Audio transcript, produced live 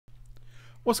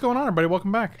What's going on, everybody?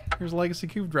 Welcome back. Here's a Legacy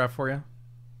Cube draft for you.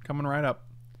 Coming right up.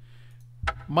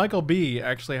 Michael B.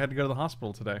 actually had to go to the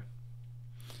hospital today.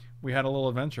 We had a little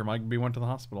adventure. Mike B. went to the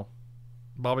hospital.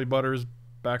 Bobby Butters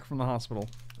back from the hospital.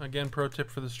 Again, pro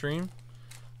tip for the stream.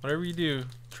 Whatever you do,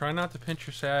 try not to pinch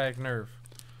your sciatic nerve.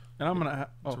 And I'm going to...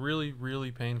 It's really,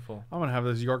 really painful. I'm going to have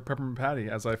this York Peppermint Patty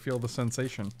as I feel the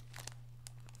sensation.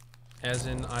 As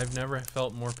in, I've never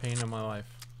felt more pain in my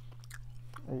life.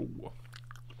 Oh.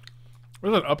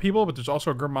 There's an upheaval, but there's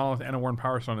also a Grim Monolith and a Worn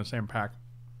Power Stone in the same pack.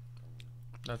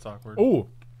 That's awkward. Oh.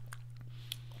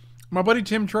 My buddy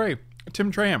Tim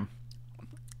Traham.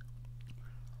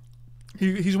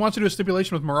 He wants to do a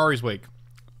stipulation with Mirari's Wake.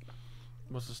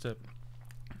 What's the stip?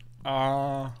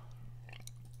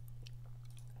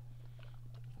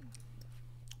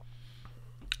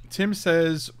 Tim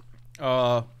says,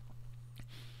 make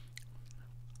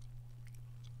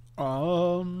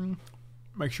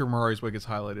sure Mirari's Wake is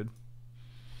highlighted.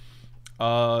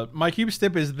 My cube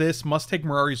stip is this: must take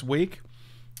Mirari's Wake,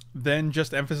 then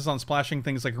just emphasis on splashing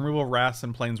things like removal of wraths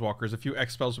and planeswalkers. A few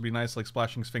X spells would be nice, like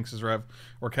splashing Sphinx's Rev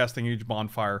or casting a huge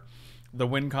bonfire. The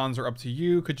win cons are up to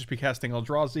you. Could just be casting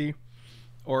Eldrazi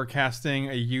or casting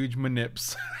a huge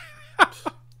Manips.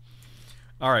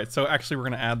 Alright, so actually we're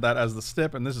going to add that as the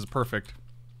stip, and this is perfect.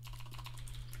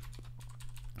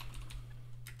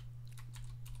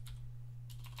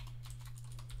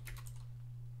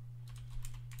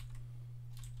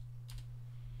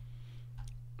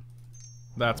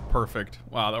 That's perfect.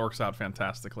 Wow, that works out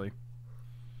fantastically.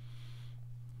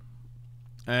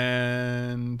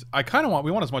 And I kind of we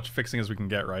want as much fixing as we can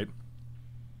get, right?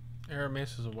 Arid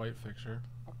Mesa is a white fixture.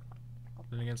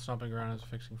 Then again, Stomping Ground is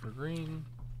fixing for green.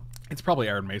 It's probably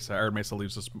Arid Mesa. Arid Mesa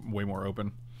leaves us way more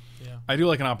open. Yeah. I do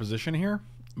like an opposition here,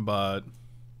 but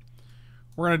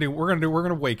we're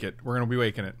gonna wake it. We're gonna be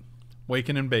waking it.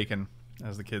 Waking and bacon,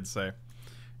 as the kids say.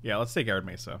 Yeah, let's take Arid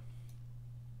Mesa.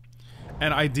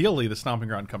 And ideally, the Stomping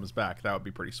Ground comes back. That would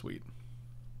be pretty sweet.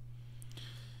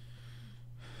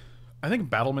 I think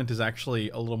Battlement is actually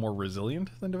a little more resilient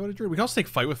than Devoted Druid. We can also take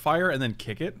Fight with Fire and then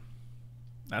kick it.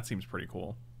 That seems pretty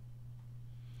cool.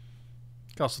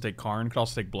 Could also take Karn. Could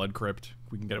also take Blood Crypt.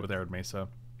 We can get it with Arid Mesa.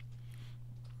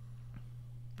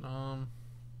 What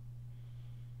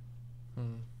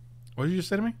did you just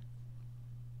say to me?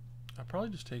 I'd probably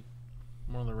just take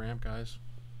one of the ramp guys.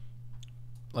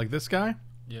 Like this guy?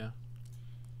 Yeah.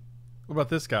 What about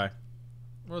this guy?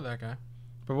 Or that guy.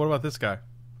 But what about this guy?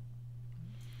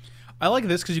 I like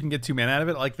this because you can get 2 mana out of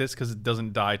it. I like this because it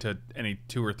doesn't die to any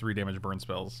 2 or 3 damage burn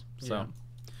spells. So yeah. I'm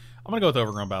going to go with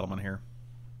Overgrown Battlement here.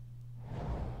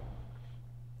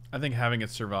 I think having it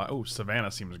survive... Oh,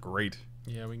 Savannah seems great.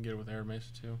 Yeah, we can get it with Arid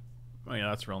Mesa too. Oh yeah,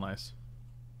 that's real nice.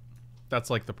 That's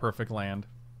like the perfect land.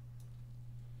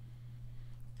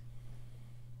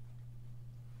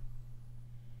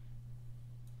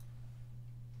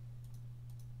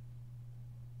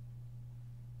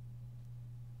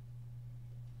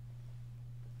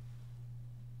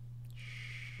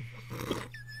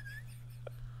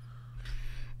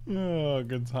 Oh,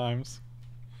 good times.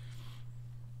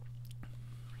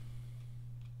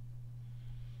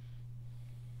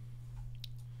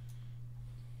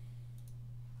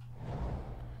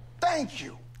 Thank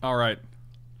you. All right.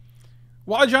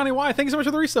 Why, Johnny? Why? Thanks so much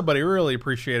for the resub, buddy. Really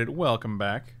appreciate it. Welcome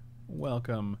back.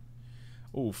 Welcome.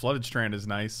 Oh, Flooded Strand is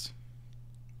nice.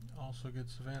 Also good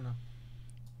Savannah.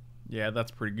 Yeah,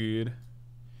 that's pretty good.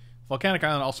 Volcanic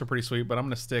Island also pretty sweet, but I'm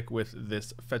going to stick with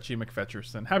this Fetchy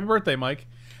McFetcherson. Happy birthday, Mike.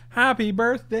 Happy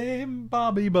birthday,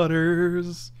 Bobby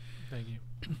Butters. Thank you.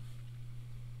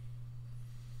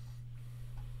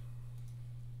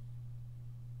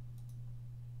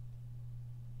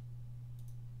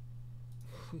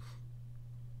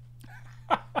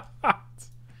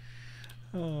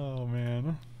 Oh,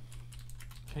 man.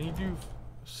 Can you do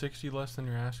 60 less than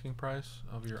your asking price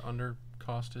of your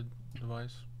under-costed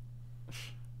device?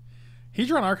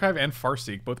 Hedron Archive and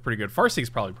Farseek, both pretty good. Farseek's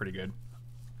probably pretty good.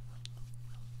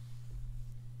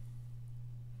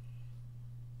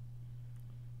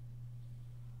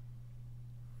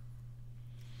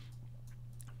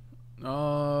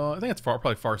 I think it's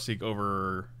probably Farseek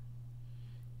over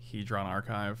Hedron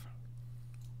Archive.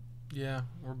 Yeah,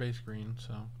 we're base green,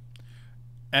 so...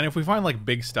 And if we find, like,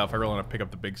 big stuff, I really want to pick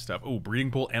up the big stuff. Ooh, Breeding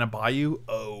Pool and a Bayou?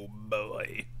 Oh,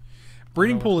 boy.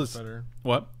 Breeding Pool is... better.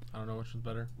 What? I don't know which is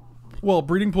better. Well,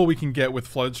 Breeding Pool we can get with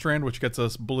Flooded Strand, which gets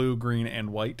us blue, green,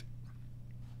 and white.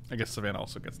 I guess Savannah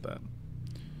also gets that.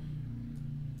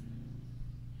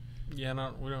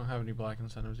 Yeah, we don't have any black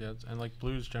incentives yet. And, like,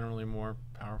 blue's generally more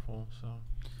powerful, so...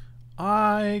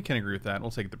 I can agree with that.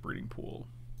 We'll take the Breeding Pool.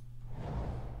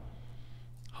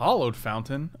 Hollowed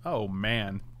Fountain. Oh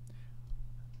man.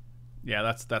 Yeah,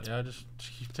 that's. Yeah, just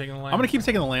keep taking the land. I'm gonna keep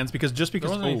taking the lands because just because.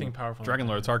 There wasn't anything powerful. Dragon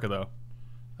Lord Tarka though.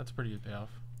 That's a pretty good payoff.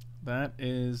 That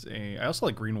is a. I also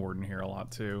like Green Warden here a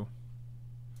lot too.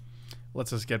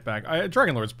 Let's us get back.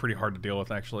 Dragon Lord's pretty hard to deal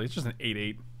with actually. It's just an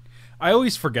 8/8. I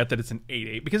always forget that it's an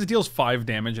 8/8 because it deals 5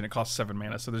 damage and it costs 7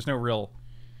 mana. So there's no real.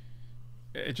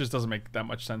 It just doesn't make that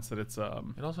much sense that it's.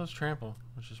 It also has trample,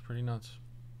 which is pretty nuts.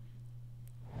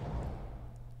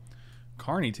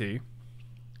 Carney T.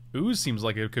 Ooze seems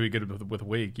like it could be good with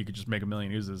Wake. You could just make a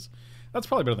million oozes. That's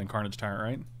probably better than Carnage Tyrant,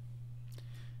 right?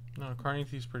 No, Carney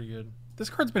T is pretty good. This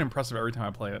card's been impressive every time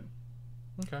I play it.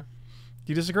 Okay. Do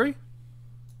you disagree?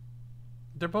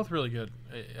 They're both really good.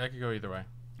 I could go either way.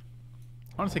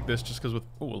 I want to take this just because with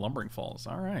Lumbering Falls.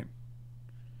 All right.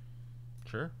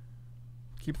 Sure.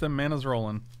 Keep them manas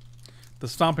rolling. The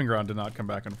Stomping Ground did not come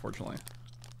back, unfortunately.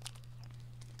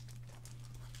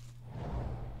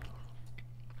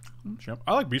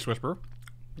 I like Beast Whisperer.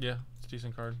 Yeah, it's a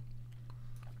decent card.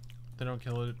 They don't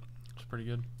kill it. It's pretty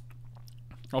good.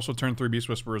 Also, turn 3 Beast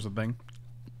Whisperer is a thing.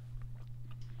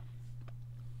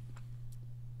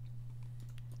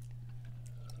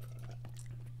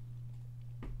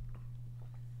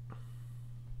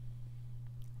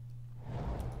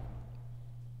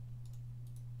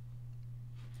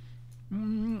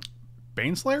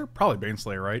 Baneslayer? Probably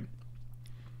Baneslayer, right?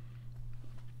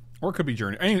 Or it could be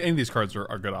Journey. Any of these cards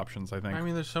are good options, I think. I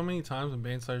mean, there's so many times when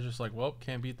Baneslayer's just like, well,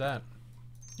 can't beat that.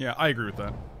 Yeah, I agree with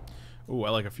that. Ooh,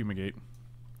 I like a Fumigate.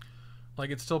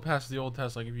 Like, it's still past the old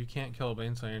test. Like, if you can't kill a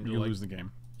Baneslayer, you lose the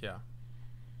game. Yeah.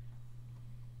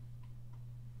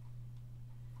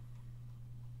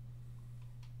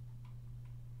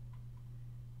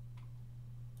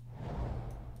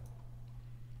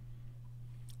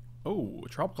 Oh,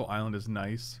 Tropical Island is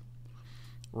nice.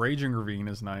 Raging Ravine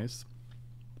is nice.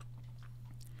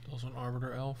 Also an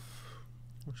Arbiter Elf,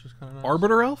 which is kind of nice.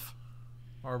 Arbiter Elf?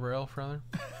 Arbor Elf, rather.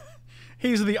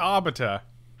 He's the Arbiter,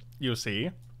 you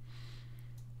see.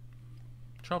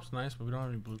 Chop's nice, but we don't have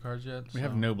any blue cards yet. We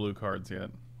have no blue cards yet.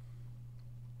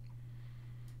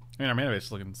 I mean, our mana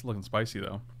base is looking spicy,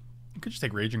 though. You could just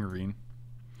take Raging Ravine.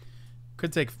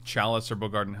 Could take Chalice or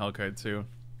Bogard and Hellkite, too.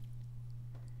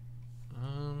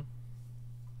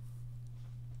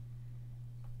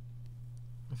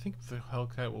 I think the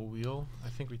Hellkite will wheel. I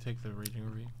think we take the Raging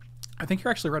Ravine. I think you're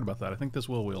actually right about that. I think this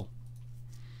will wheel.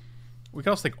 We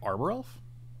could also take Arbor Elf.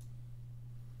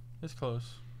 It's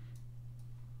close.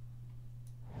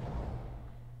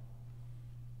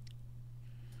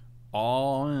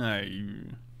 Oh, I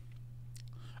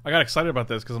got excited about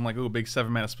this because I'm like, ooh, big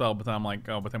 7 mana spell, but then I'm like,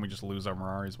 oh, but then we just lose our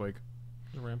Mirari's Wake.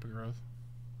 The Rampant Growth.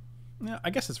 Yeah,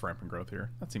 I guess it's Rampant Growth here.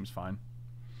 That seems fine.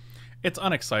 It's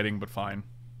unexciting, but fine.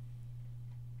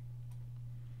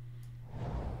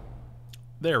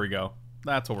 There we go.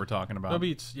 That's what we're talking about. No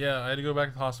beats. Yeah, I had to go back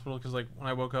to the hospital because, like, when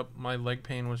I woke up, my leg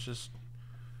pain was just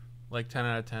like 10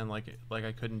 out of 10. Like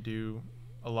I couldn't do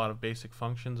a lot of basic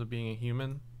functions of being a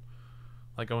human.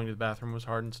 Like going to the bathroom was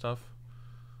hard and stuff.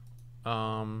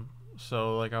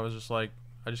 So like I was just like,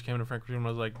 I just came into Frank's room and I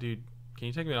was like, dude, can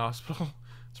you take me to the hospital?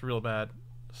 It's real bad.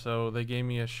 So they gave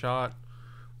me a shot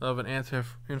of an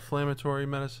anti-inflammatory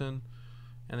medicine,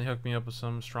 and they hooked me up with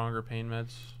some stronger pain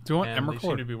meds. Do you want and Emrakul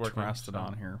or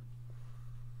Terastodon here?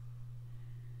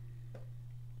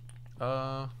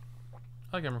 I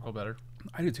like Emrakul better.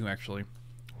 I do too, actually.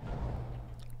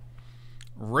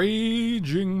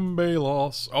 Raging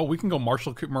Balos. Oh, we can go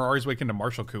Mirari's Wake into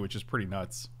Martial Coup, which is pretty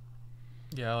nuts.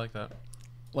 Yeah, I like that.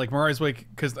 Like Mirari's Wake,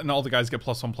 because then all the guys get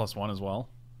 +1/+1 as well.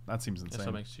 That seems insane. Yeah, so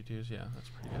it makes 2/2s. Yeah, that's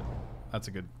pretty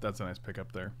good. That's a nice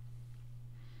pickup there.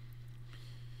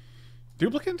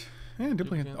 Duplicant? Yeah,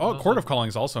 Duplicant. Oh, Also, Court of Calling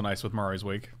is also nice with Mirari's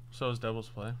Wake. So is Devil's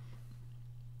Play.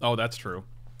 Oh, that's true.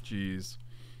 Jeez.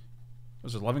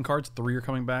 Was there 11 cards? 3 are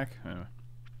coming back? Anyway.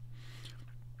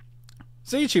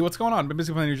 Seiichi, what's going on? Been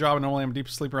busy playing a new job and normally I'm a deep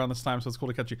sleeper around this time, so it's cool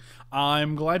to catch you.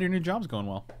 I'm glad your new job's going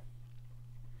well.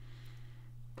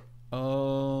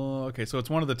 Okay, so it's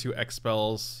one of the 2 X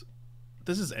spells.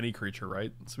 This is any creature,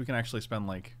 right? So we can actually spend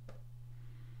like...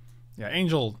 Yeah,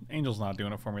 Angel's not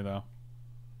doing it for me, though.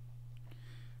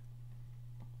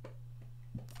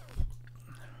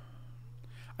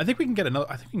 I think we can get another...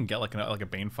 I think we can get like a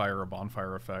Banefire or a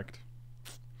Bonfire effect.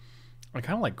 I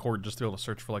kind of like Cord just to be able to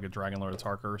search for like a Dragon Lord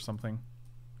Tarka or something.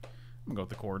 I'm gonna go with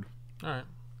the Cord. Alright.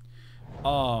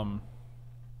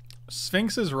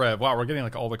 Sphinx's Rev. Wow, we're getting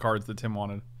like all the cards that Tim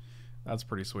wanted. That's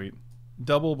pretty sweet.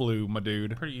 Double blue, my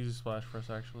dude. Pretty easy splash for us,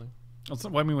 actually.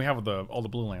 Well, I mean, we have all the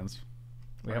blue lands.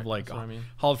 We have like I mean.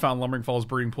 Hollowed Fountain, Lumbering Falls,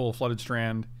 Breeding Pool, Flooded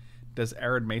Strand, Does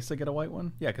Arid Mesa get a white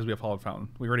one? Yeah, because we have Hollowed Fountain.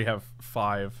 We already have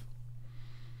 5.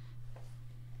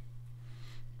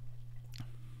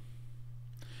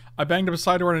 I banged up a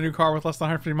side door in a new car with less than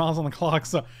 150 miles on the clock,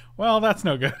 so... Well, that's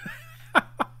no good.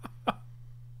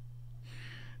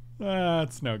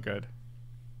 That's no good.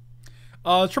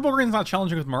 Triple green's not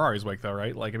challenging with Mirari's Wake, though,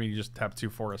 right? Like, I mean, you just have 2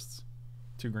 forests.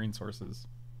 2 green sources.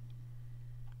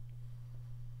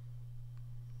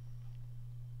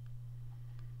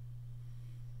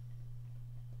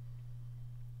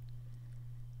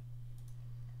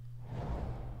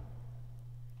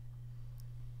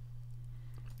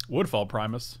 Woodfall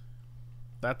Primus.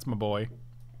 That's my boy.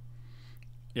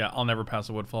 Yeah, I'll never pass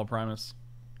a Woodfall Primus.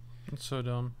 It's so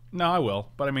dumb. No, I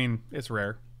will, but I mean, it's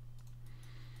rare.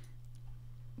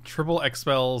 Triple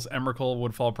Expels, Emrakul,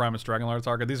 Woodfall Primus, Dragonlord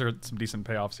Target. These are some decent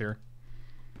payoffs here.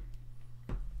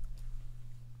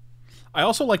 I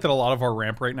also like that a lot of our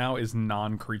ramp right now is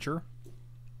non-creature,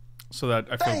 so that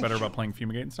I feel better about playing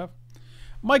Fumigate and stuff.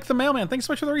 Mike the Mailman, thanks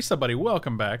so much for the resub, buddy.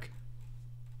 Welcome back.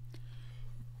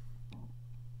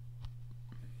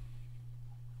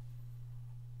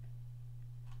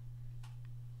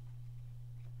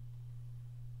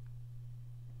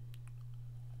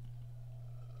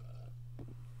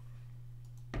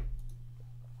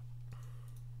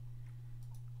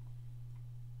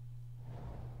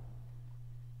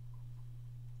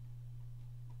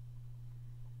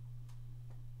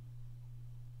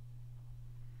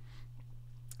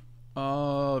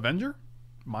 Avenger?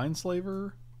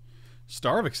 Mindslaver?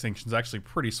 Star of Extinction is actually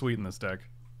pretty sweet in this deck.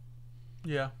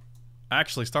 Yeah.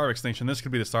 Actually, Star of Extinction, this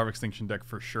could be the Star of Extinction deck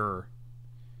for sure.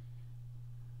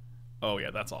 Oh yeah,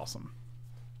 that's awesome.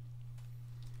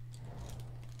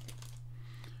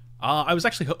 I was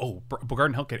actually... Oh,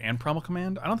 Bogarden Hellkite and Primal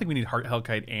Command? I don't think we need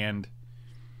Hellkite and...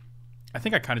 I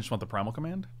think I kind of just want the Primal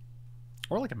Command.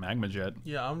 Or like a Magma Jet.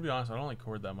 Yeah, I'm gonna be honest, I don't like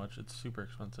Cord that much. It's super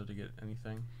expensive to get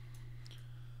anything.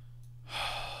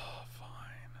 Fine.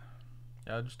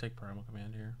 Yeah, I'll just take Primal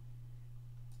Command here.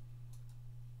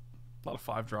 A lot of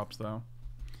 5-drops, though.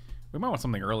 We might want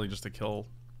something early just to kill...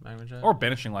 Magma Jet? Or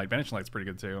Banishing Light. Banishing Light's pretty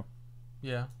good, too.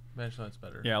 Yeah, Banishing Light's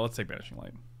better. Yeah, let's take Banishing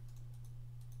Light.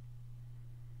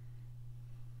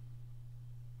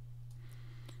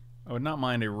 I would not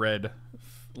mind a red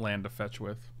land to fetch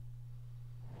with.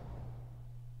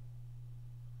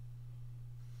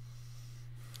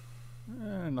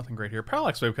 Nothing great here.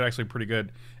 Parallax Wave could actually be pretty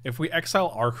good. If we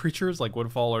exile our creatures, like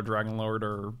Woodfall or Dragonlord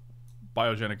or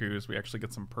Biogenic Ooze, we actually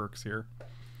get some perks here.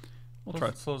 We'll try.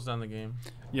 It slows down the game.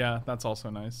 Yeah, that's also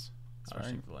nice. I'll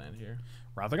take the land here.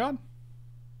 Wrath of God?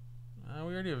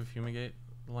 We already have a Fumigate.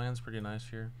 The land's pretty nice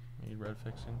here. We need red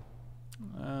fixing.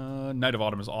 Night of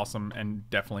Autumn is awesome and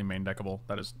definitely main deckable.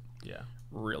 That is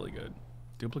really good.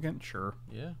 Duplicate? Sure.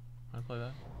 Yeah, I'd play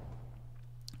that.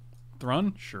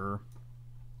 Thrun? Sure.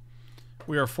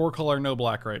 We are 4 color, no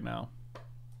black right now.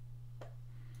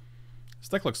 This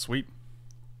deck looks sweet.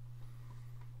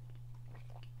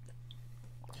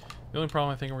 The only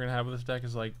problem I think we're going to have with this deck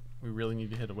is, like, we really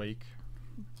need to hit a Wake.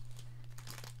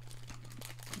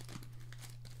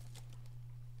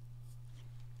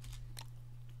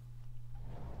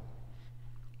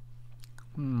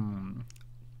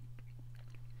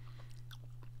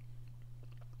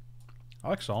 I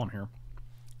like Solemn here.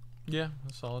 Yeah,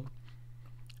 that's solid.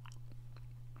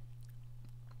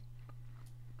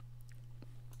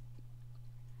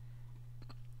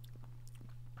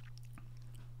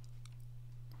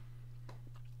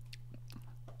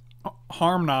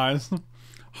 Harmonize.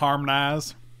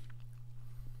 Harmonize.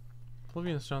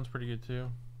 Oblivion Stone's pretty good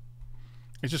too.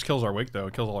 It just kills our Wake, though.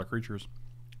 It kills all our creatures.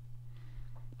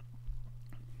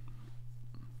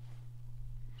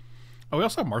 Oh, we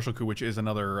also have Martial Coup, which is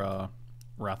another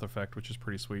Wrath effect, which is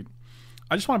pretty sweet.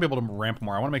 I just want to be able to ramp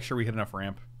more. I want to make sure we hit enough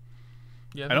ramp.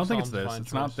 Yeah, I don't think it's this.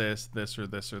 It's not this, this, or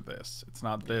this, or this. It's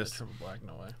not this. Triple black,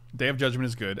 no way. Day of Judgment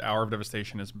is good. Hour of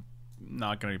Devastation is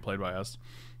not going to be played by us.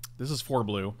 This is 4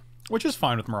 blue, which is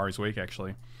fine with Mirari's Wake,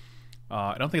 actually.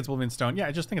 I don't think it's Oblivion Stone. Yeah,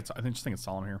 I just think it's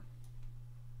Solemn here.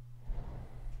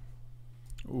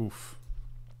 Oof.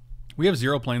 We have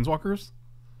 0 Planeswalkers.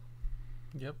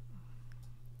 Yep.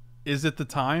 Is it the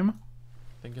time?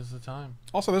 I think it's the time.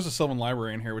 Also, there's a Sylvan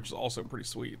Library in here, which is also pretty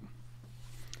sweet.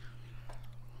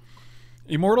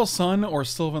 Immortal Sun or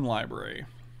Sylvan Library?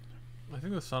 I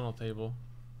think the Sun will table.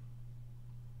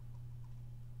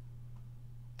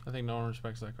 I think no one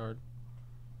respects that card.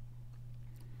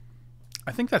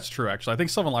 I think that's true, actually. I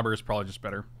think Sylvan Library is probably just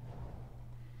better.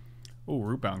 Ooh,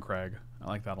 Rootbound Crag. I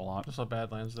like that a lot. Just saw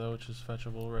Badlands, though, which is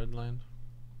fetchable red land.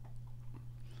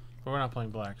 But we're not playing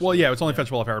black. Well, yeah, it's only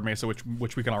fetchable off Arid Mesa,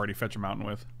 which we can already fetch a mountain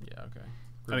with. Yeah, okay.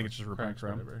 I think it's just Ruben Cracks,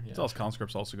 Crow. whatever. Yeah, Stealth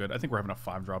Conscript's also good. I think we're having a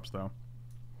 5 drops though.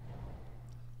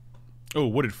 Oh,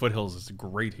 Wooded Foothills is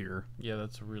great here. Yeah,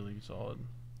 that's really solid.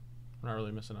 We're not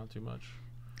really missing out too much.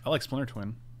 I like Splinter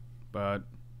Twin, but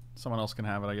someone else can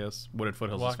have it, I guess. Wooded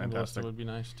Foothills is fantastic. Would be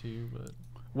nice too, but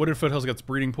Wooded Foothills gets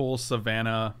Breeding Pool,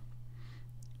 Savannah,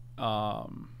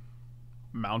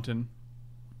 Mountain.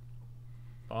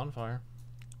 Bonfire.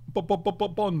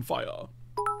 Bonfire.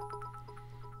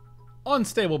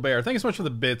 Unstable Bear. Thank you so much for the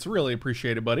bits. Really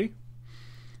appreciate it, buddy.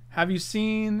 Have you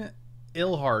seen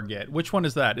Ilhar get? Which one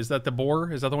is that? Is that the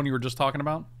boar? Is that the one you were just talking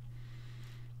about?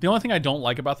 The only thing I don't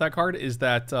like about that card is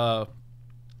that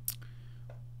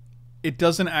it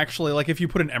doesn't actually, like, if you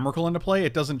put an Emrakul into play,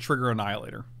 it doesn't trigger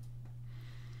Annihilator.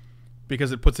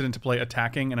 Because it puts it into play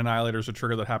attacking, and Annihilator is a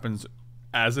trigger that happens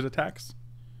as it attacks.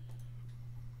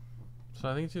 So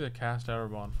I think it's either Cast Out or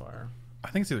Bonfire. I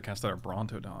think it's either Cast Out or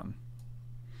Brontodon.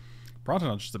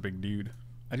 Brontodon's just a big dude.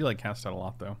 I do like Cast Out a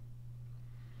lot, though.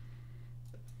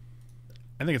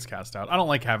 I think it's Cast Out. I don't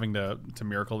like having to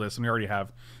Miracle this, and we already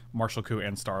have Martial Coup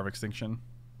and Star of Extinction.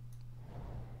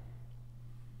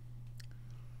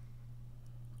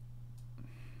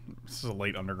 This is a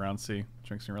late Underground Sea, which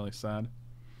makes me really sad.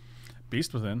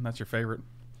 Beast Within, that's your favorite.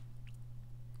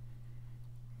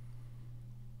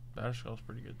 Batterskull's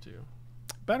pretty good too.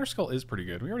 Batterskull is pretty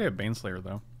good. We already have Baneslayer,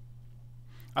 though.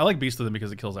 I like Beast Within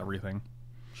because it kills everything.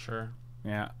 Sure.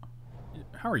 Yeah.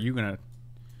 How are you gonna...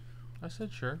 I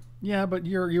said sure. Yeah, but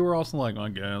you were also like, I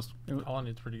guess.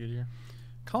 Colonnade's pretty good here.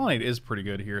 Colonnade is pretty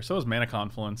good here. So is Mana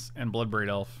Confluence and Bloodbraid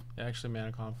Elf. Yeah, actually,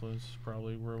 Mana Confluence is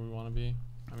probably where we want to be.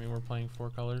 I mean, we're playing 4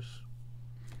 colors.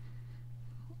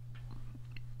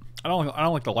 I don't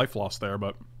like the life loss there,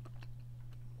 but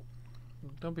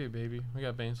don't be a baby. We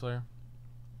got Baneslayer.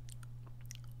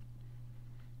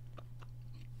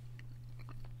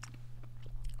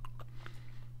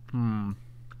 All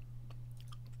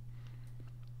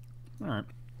right.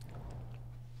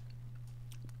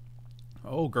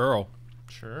 Oh, girl.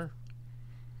 Sure.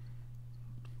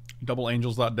 Double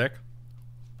Angels deck.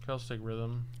 Celtic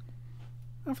Rhythm.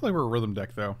 I feel like we're a rhythm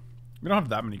deck, though. We don't have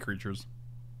that many creatures.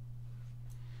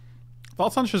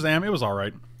 Thoughts on Shazam? It was all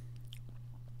right.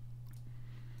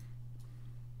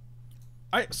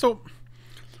 I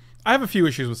have a few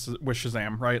issues with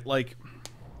Shazam, right? Like,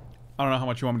 I don't know how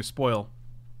much you want me to spoil.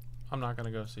 I'm not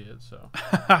gonna go see it, so.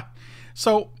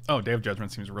 Oh, Day of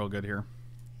Judgment seems real good here.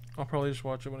 I'll probably just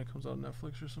watch it when it comes out on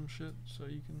Netflix or some shit, so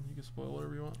you can spoil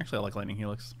whatever you want. Actually, I like Lightning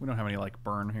Helix. We don't have any like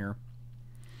burn here.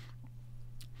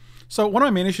 So one of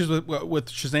my main issues with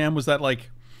Shazam was that like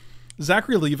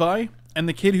Zachary Levi and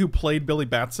the kid who played Billy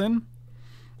Batson,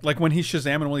 like when he's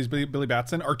Shazam and when he's Billy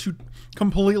Batson, are two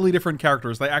completely different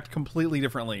characters. They act completely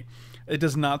differently. It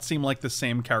does not seem like the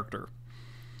same character.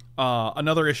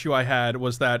 Another issue I had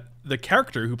was that the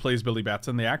character who plays Billy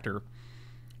Batson, the actor,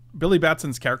 Billy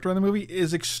Batson's character in the movie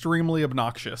is extremely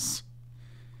obnoxious.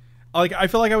 Like, I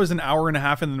feel like I was an hour and a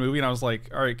half in the movie and I was like,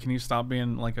 all right, can you stop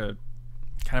being like a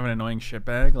kind of an annoying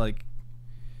shitbag? Like,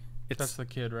 that's the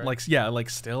kid, right? Like, yeah,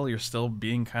 like still, you're still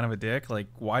being kind of a dick. Like,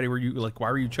 why were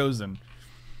you chosen?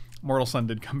 Mortal Sun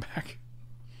did come back.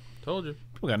 Told you.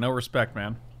 People got no respect,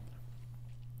 man.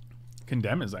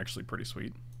 Condemn is actually pretty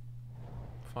sweet.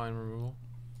 Fine removal.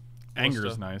 Anger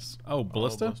Ballista. is nice. Oh,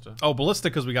 Ballista? Ballista. Oh, Ballista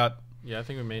because we got... Yeah, I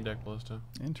think we main deck Ballista.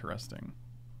 Interesting.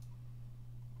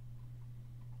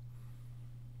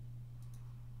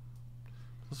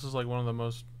 This is like one of the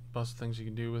most bust things you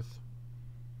can do with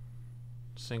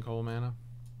Sinkhole mana.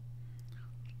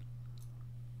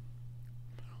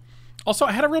 Also,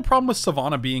 I had a real problem with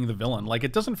Savannah being the villain. Like,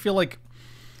 it doesn't feel like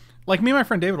me and my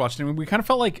friend David watched it, and we kind of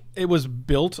felt like it was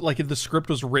built, like the script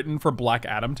was written for Black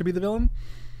Adam to be the villain,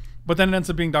 but then it ends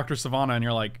up being Dr. Savannah, and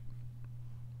you're like,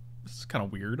 this is kind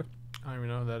of weird. I don't even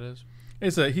know who that is.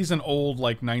 He's an old,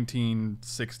 like,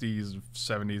 1960s,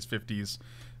 70s, 50s.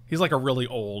 He's like a really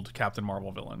old Captain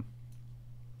Marvel villain.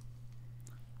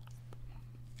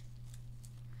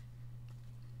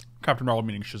 Captain Marvel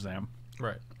meaning Shazam.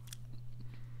 Right.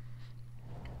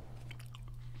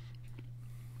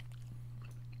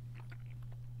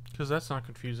 Because that's not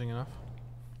confusing enough.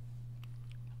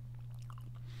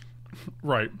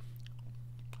 Right.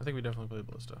 I think we definitely play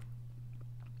Ballista.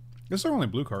 This is our only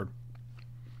blue card.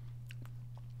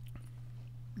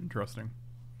 Interesting.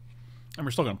 And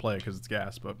we're still going to play it because it's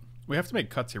gas, but we have to make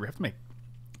cuts here. I think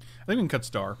we can cut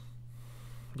Star.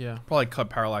 Yeah. Probably cut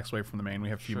Parallax away from the main. We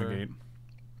have Sure. Fumigate.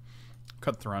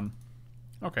 Cut Thrun.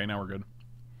 Okay, now we're good.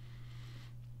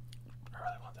 I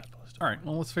really want that Ballista. Alright,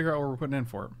 well, let's figure out what we're putting in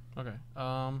for it. Okay.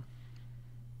 How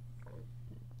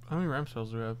many ramp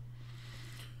spells do we have?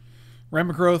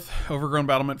 Rampant Growth, Overgrown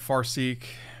Battlement, Farseek,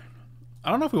 I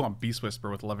don't know if we want Beast Whisper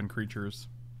with 11 creatures.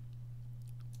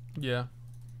 Yeah.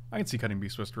 I can see cutting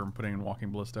Beast Whisper and putting in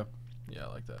Walking Ballista. Yeah,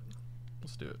 I like that.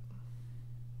 Let's do it.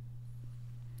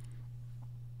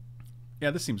 Yeah,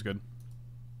 this seems good.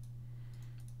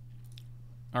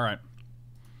 Alright.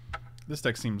 This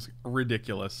deck seems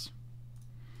ridiculous.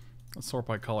 Let's sort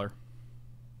by color.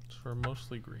 It's for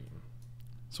mostly green.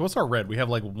 So what's our red? We have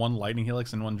like one Lightning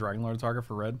Helix and one Dragon Lord target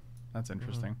for red. That's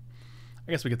interesting.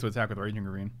 I guess we get to attack with Raging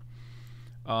Ravine.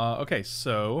 Okay,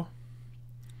 so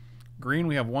green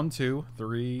we have 1, 2,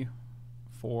 3,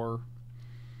 4,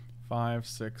 5,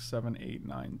 6, 7, 8,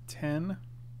 9, 10.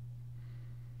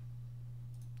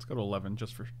 Let's go to 11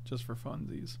 just for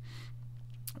funsies.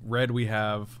 Red we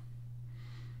have.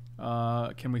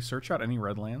 Can we search out any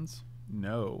red lands?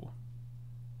 No.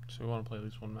 So we want to play at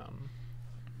least one mountain.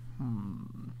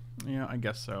 Yeah, I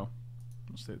guess so.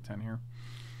 Let's stay at 10 here.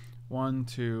 1,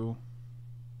 2.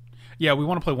 Yeah, we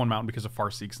want to play one mountain because of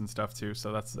Farseeks and stuff too,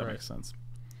 so that Right. makes sense.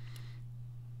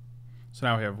 So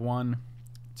now we have 1,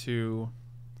 2,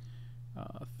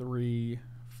 3,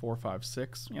 4, 5,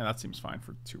 6. Yeah, that seems fine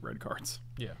for 2 red cards.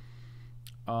 Yeah.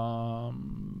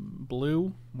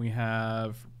 Blue, we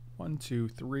have 1, 2,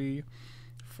 3,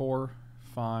 4,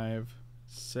 5,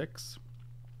 6.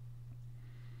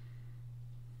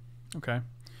 Okay.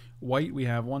 White, we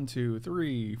have 1, 2,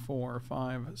 3, 4,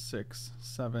 5, 6,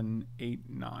 7, 8,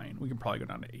 9. We can probably go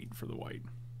down to 8 for the white.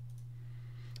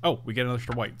 Oh, we get another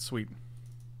extra white. Sweet.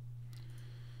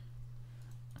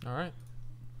 All right.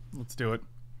 Let's do it.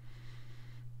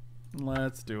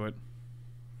 Let's do it.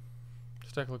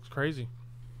 This deck looks crazy.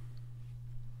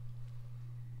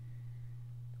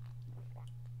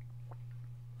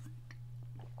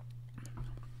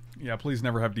 Yeah, please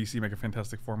never have DC make a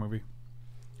Fantastic Four movie.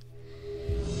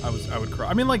 I would cry.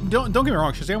 I mean, like, don't get me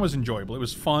wrong, Shazam was enjoyable. It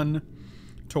was fun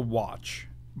to watch,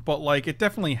 but like, it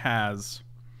definitely has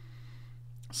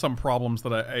some problems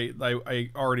that I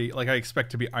already like. I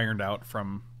expect to be ironed out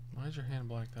from. Why is your hand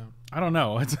blacked out? I don't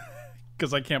know. It's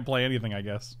because I can't play anything, I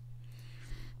guess.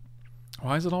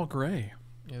 Why is it all gray?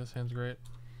 Yeah, this hand's great.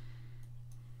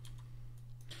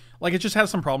 Like, it just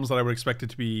has some problems that I would expect it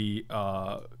to be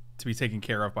taken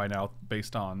care of by now,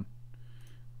 based on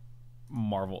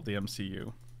Marvel, the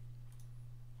MCU.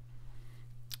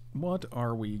 What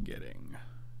are we getting?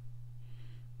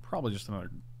 Probably just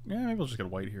another. Yeah, maybe we'll just get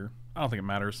white here. I don't think it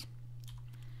matters.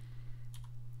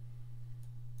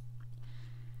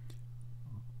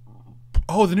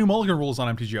 Oh, the new Mulligan rule is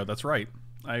on MTGO. That's right.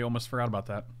 I almost forgot about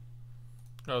that.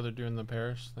 Oh, they're doing the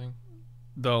Paris thing?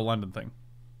 The London thing.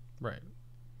 Right.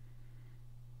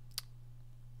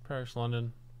 Paris,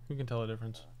 London. Who can tell the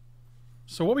difference?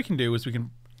 So what we can do is we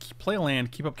can play a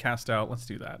land, keep up cast out. Let's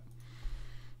do that.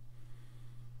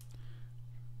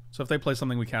 So if they play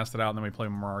something, we cast it out, and then we play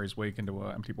Mirari's Wake into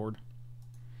an empty board.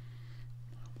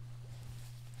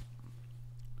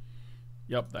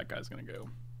 Yep, that guy's going to go.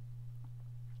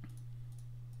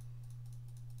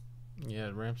 Yeah,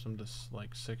 it ramps them to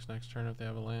like 6 next turn if they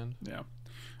have a land. Yeah.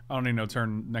 I don't need no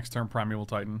next turn Primeval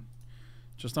Titan.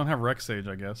 Just don't have Rex Sage,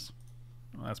 I guess.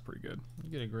 Well, that's pretty good. You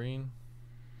get a green.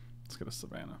 Let's get a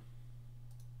Savannah.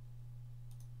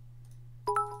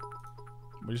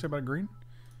 What did you say about a green?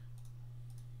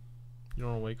 You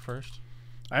don't want to wake first?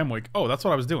 I am Wake. Oh, that's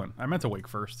what I was doing. I meant to Wake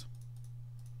first.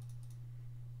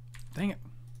 Dang it.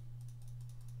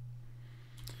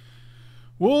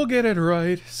 We'll get it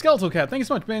right. Skeletal Cat, thank you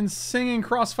so much. Been singing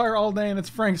Crossfire all day and it's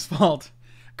Frank's fault.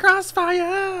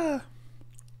 Crossfire!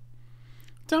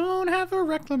 Don't have a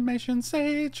reclamation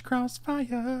sage,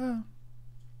 Crossfire.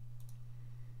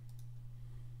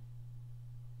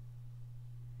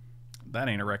 That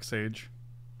ain't a Rex Sage.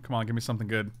 Come on, give me something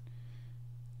good.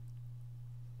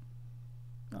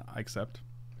 I accept.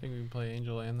 I think we can play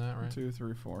Angel and that, right? 2,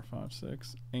 3, 4, 5,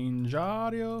 6.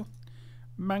 Angario.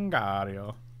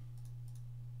 Mangario.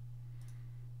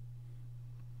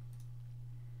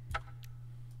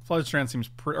 Flooded Strand seems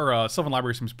Sylvan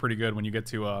Library seems pretty good when you get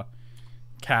to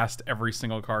cast every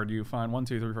single card you find. 1,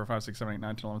 2, 3, 4, 5, 6, 7, 8,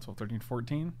 9, 10, 11, 12, 13,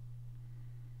 14.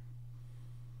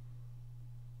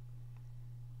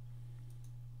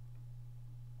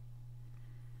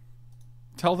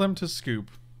 Tell them to scoop.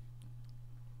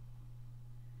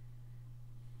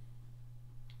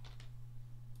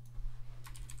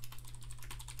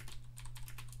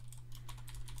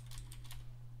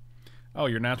 Oh,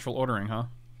 your natural ordering, huh?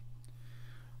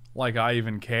 Like I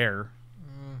even care.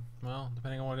 Well,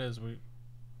 depending on what it is,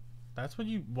 that's what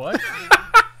you... What?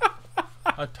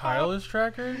 A tireless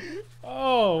tracker?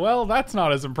 Oh, well, that's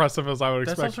not as impressive as I would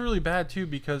That's expect. also really bad, too,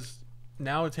 because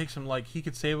now it takes him, like, he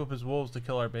could save up his wolves to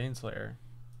kill our Baneslayer.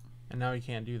 And now he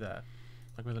can't do that.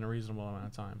 Like, within a reasonable amount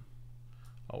of time.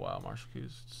 Oh wow, Marshall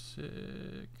Q's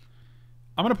sick.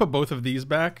 I'm gonna put both of these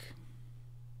back,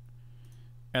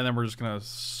 and then we're just gonna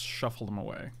shuffle them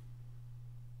away.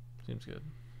 Seems good.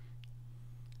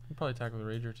 You'd probably tackle the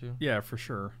Rager too. Yeah, for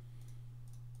sure.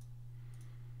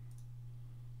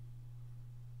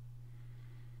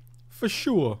 For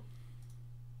sure.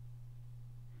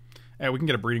 Yeah, we can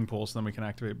get a breeding pool, so then we can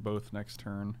activate both next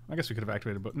turn. I guess we could have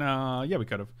activated both. Nah, yeah, we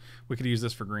could have. We could use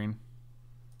this for green.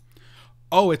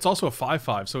 Oh, it's also a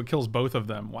 5/5, so it kills both of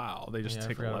them. Wow, they just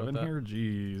take 11 here?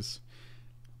 Jeez.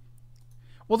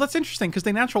 Well, that's interesting, because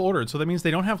they natural ordered, so that means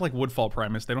they don't have, like, Woodfall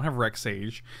Primus, they don't have Rex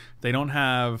Sage, they don't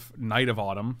have Night of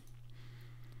Autumn.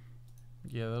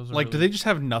 Yeah, those are like, really... do they just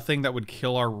have nothing that would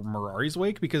kill our Mirari's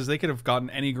Wake? Because they could have gotten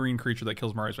any green creature that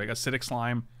kills Mirari's Wake. Acidic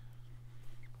Slime.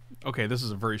 Okay, this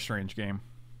is a very strange game.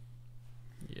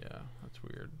 Yeah, that's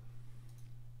weird.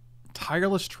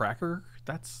 Tireless Tracker?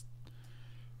 That's...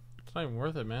 It's not even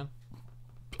worth it, man.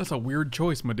 That's a weird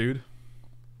choice, my dude.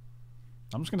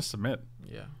 I'm just going to submit.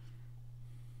 Yeah.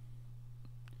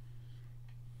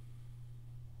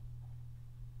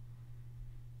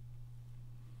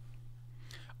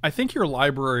 I think your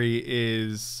library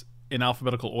is in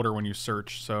alphabetical order when you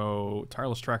search, so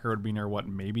Tireless Tracker would be near what?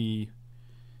 Maybe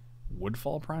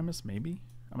Woodfall Primus? Maybe?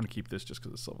 I'm going to keep this just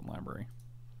because it's Sylvan Library.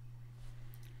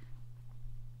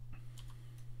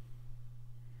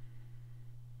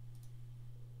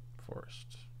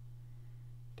 Forest.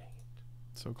 Dang it.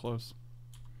 So close.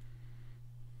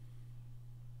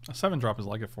 A 7-drop is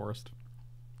like a forest.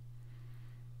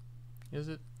 Is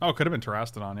it? Oh, it could have been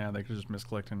Terrastodon. Yeah, they could have just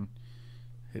misclicked and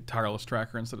hit Tireless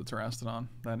Tracker instead of Terrastodon.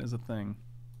 That is a thing.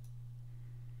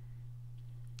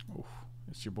 Oof,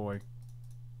 it's your boy.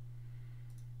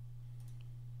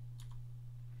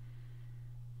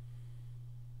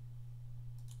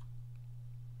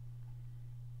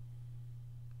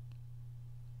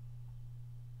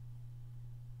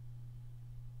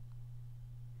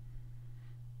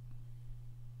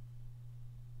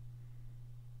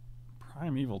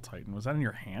 Primeval Titan. Was that in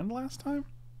your hand last time?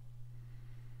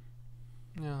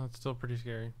 Yeah, that's still pretty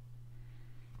scary.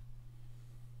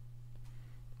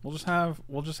 We'll just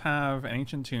have an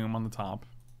Ancient Tomb on the top,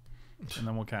 and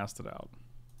then we'll cast it out.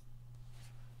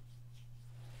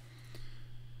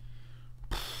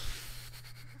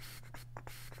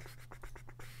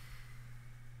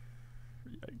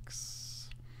 Yikes!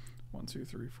 1, 2,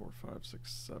 3, 4, 5,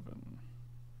 6, 7.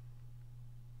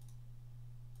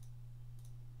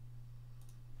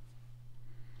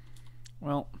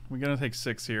 Well, we're gonna take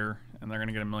 6 here, and they're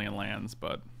gonna get a million lands,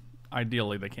 but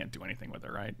ideally they can't do anything with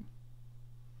it, right?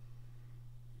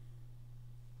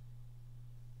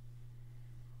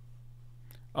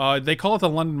 They call it the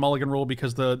London Mulligan Rule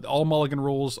because all Mulligan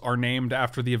rules are named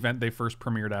after the event they first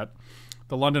premiered at.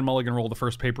 The London Mulligan Rule, the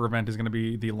first paper event, is going to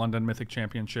be the London Mythic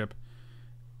Championship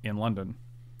in London.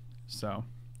 So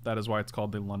that is why it's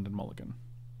called the London Mulligan.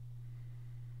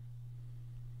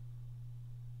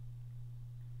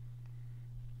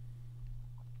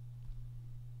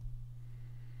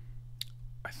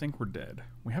 I think we're dead.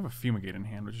 We have a Fumigate in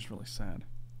hand, which is really sad.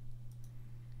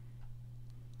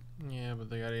 Yeah, but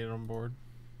they got 8 on board.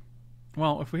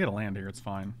 Well, if we hit a land here, it's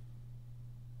fine.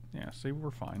 Yeah, see,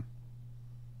 we're fine.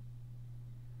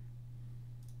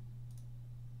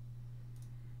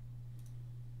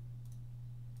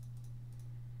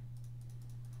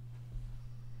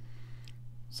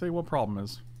 Say what problem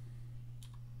is.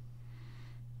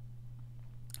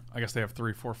 I guess they have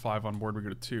 3, 4, 5 on board. We go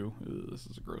to 2. Ugh, this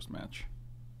is a gross match.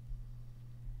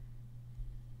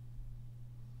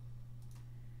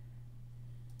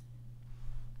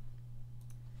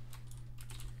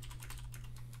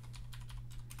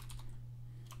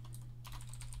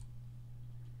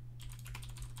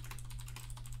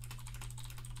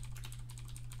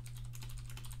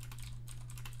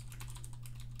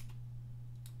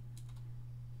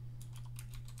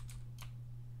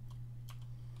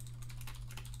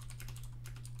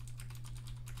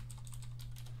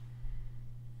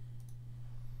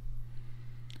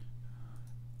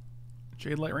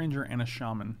 Jade Light Ranger and a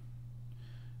Shaman.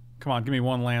 Come on, give me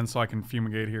 1 land so I can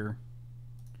fumigate here.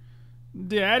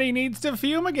 Daddy needs to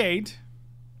fumigate.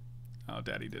 Oh,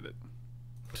 Daddy did it.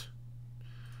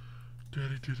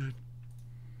 Daddy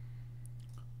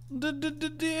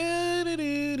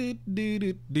did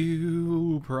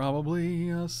it. Probably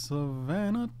a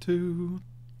Savannah 2.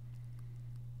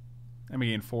 And we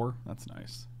gain 4. That's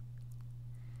nice.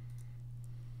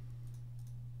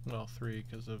 Well, 3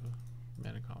 because of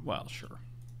mana combo. Well, sure.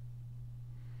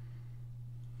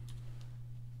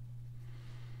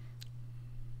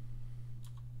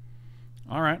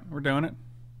 All right, we're doing it.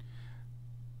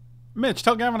 Mitch,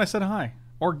 tell Gavin I said hi.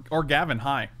 Or Gavin,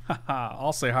 hi. Haha,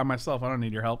 I'll say hi myself. I don't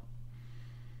need your help.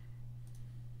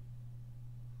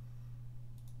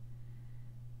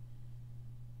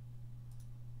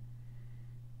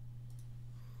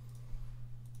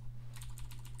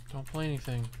 Don't play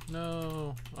anything.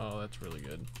 No. Oh, that's really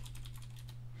good.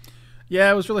 Yeah,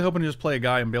 I was really hoping to just play a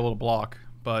guy and be able to block,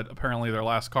 but apparently their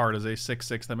last card is a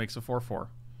 6/6 that makes a 4/4.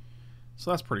 So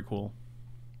that's pretty cool.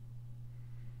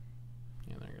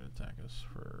 Yeah, they're gonna attack us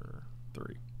for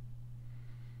 3.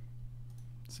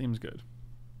 Seems good.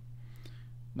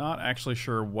 Not actually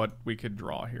sure what we could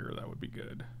draw here that would be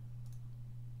good.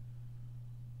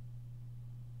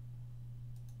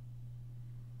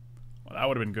 Well, that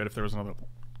would have been good if there was another...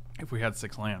 If we had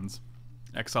 6 lands.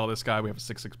 Exile this guy, we have a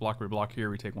 6/6 block, we block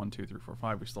here, we take 1, 2, 3, 4,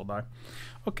 5, we still die.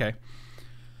 Okay.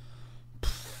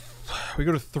 We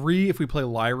go to 3, if we play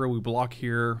Lyra, we block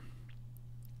here.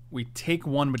 We take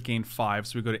 1 but gain 5,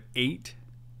 so we go to 8.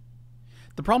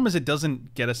 The problem is it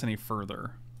doesn't get us any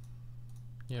further.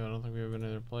 Yeah, I don't think we have any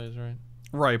other plays, right?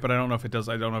 Right, but I don't know if it does.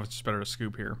 I don't know if it's just better to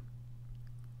scoop here.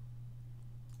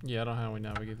 Yeah, I don't know how we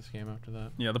navigate this game after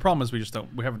that. Yeah, the problem is we just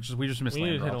don't. We just miss We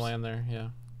land need to hit a drops. land there, yeah.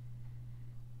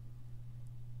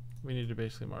 We need to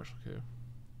basically martial coup.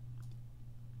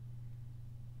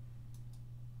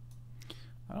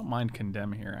 I don't mind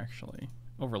condemn here actually.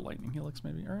 Over lightning helix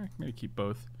maybe. All right, maybe keep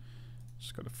both.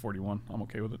 Just go to 41. I'm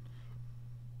okay with it.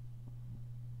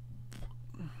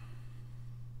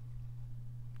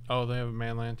 Oh, they have a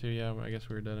man land too. Yeah, I guess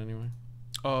we were dead anyway.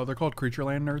 They're called creature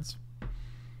land nerds.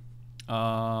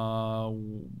 I'll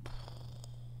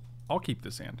keep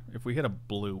this hand. If we hit a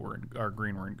blue or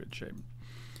green, we're in good shape.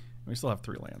 We still have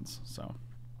 3 lands, so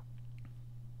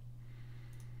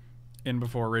in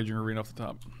before Raging Arena off the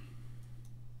top.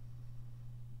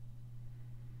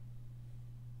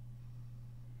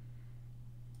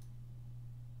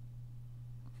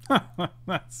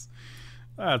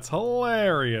 That's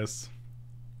hilarious.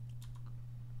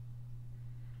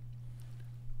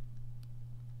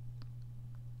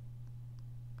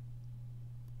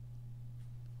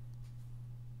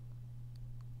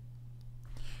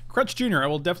 Crutch Jr., I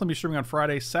will definitely be streaming on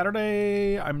Friday.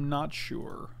 Saturday, I'm not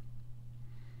sure.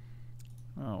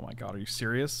 Oh my god, are you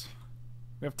serious?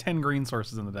 We have 10 green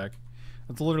sources in the deck.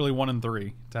 That's literally 1 in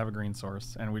 3 to have a green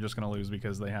source, and we're just going to lose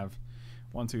because they have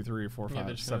 1, 2, 3, 4,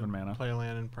 5, 7 mana. Play a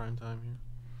land in prime time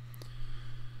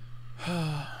here.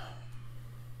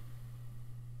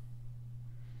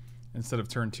 Instead of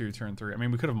turn 2, turn 3. I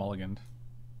mean, we could have mulliganed.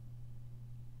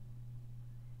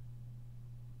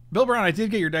 Bill Brown, I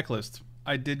did get your deck list.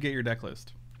 It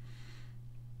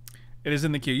is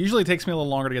in the queue. Usually it takes me a little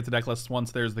longer to get the deck list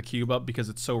once there's the cube up because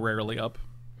it's so rarely up.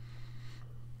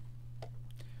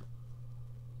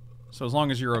 So as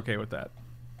long as you're okay with that.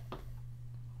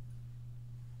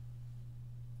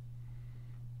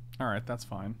 Alright, that's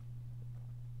fine.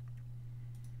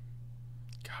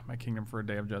 God, my kingdom for a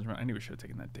Day of Judgment. I knew we should have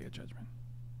taken that Day of Judgment.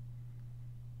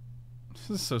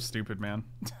 This is so stupid, man.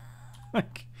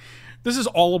 Like... This is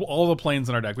all the planes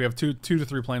in our deck. We have two to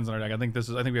 3 planes in our deck. I think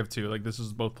we have 2. Like this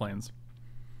is both planes.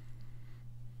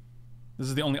 This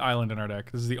is the only island in our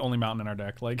deck. This is the only mountain in our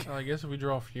deck. Like I guess if we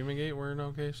draw Fumigate, we're in an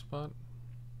okay spot.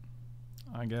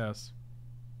 I guess.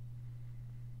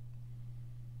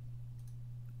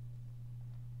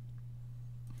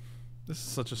 This is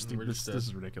such a stupid. This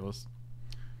is ridiculous.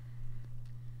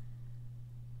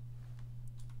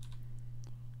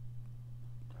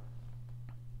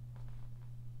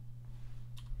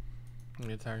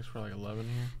 He attacks for like 11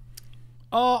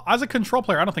 here. As a control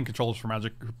player, I don't think control is for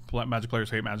Magic. Magic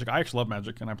players hate Magic. I actually love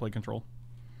Magic, and I play control.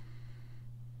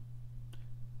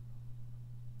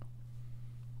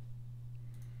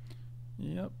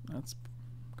 Yep, that's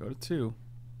go to 2.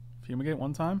 Fumigate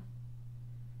 1 time.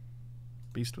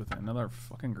 Beast with another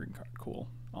fucking green card. Cool,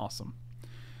 awesome,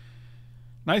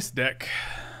 nice deck.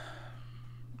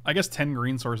 I guess 10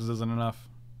 green sources isn't enough.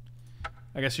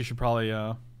 I guess you should probably.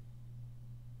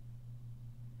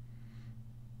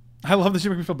 I love that you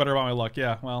make me feel better about my luck.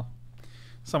 Yeah, well,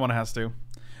 someone has to.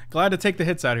 Glad to take the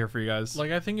hits out here for you guys.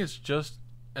 Like, I think it's just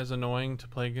as annoying to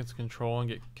play against control and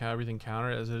get everything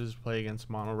countered as it is to play against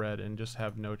mono red and just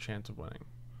have no chance of winning.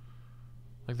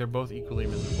 Like, they're both equally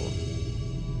miserable.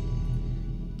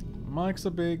 Mike's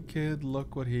a big kid,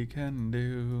 look what he can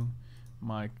do.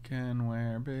 Mike can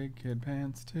wear big kid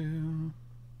pants too.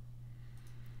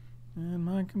 And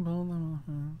Mike can pull them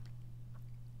off.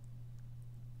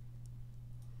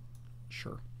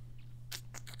 Sure.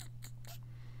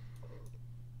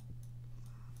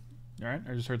 Alright,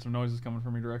 I just heard some noises coming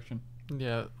from your direction.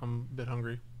 Yeah, I'm a bit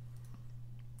hungry.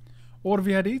 Well, what have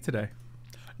you had to eat today?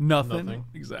 Nothing. Nothing.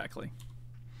 Exactly.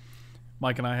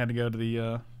 Mike and I had to go to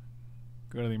the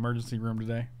emergency room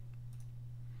today.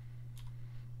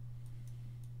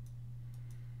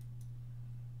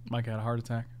 Mike had a heart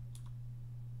attack.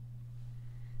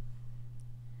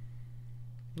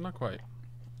 Not quite.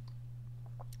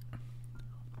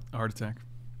 A heart attack.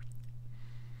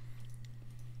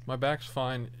 My back's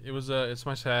fine. It's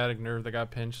my sciatic nerve that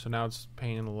got pinched, so now it's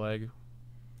pain in the leg.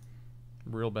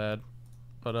 Real bad.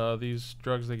 But these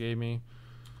drugs they gave me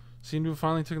seem to have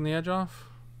finally taken the edge off.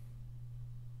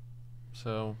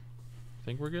 So, I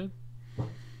think we're good.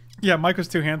 Yeah, Mike was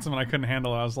too handsome and I couldn't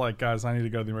handle it. I was like, guys, I need to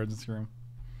go to the emergency room.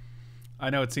 I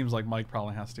know it seems like Mike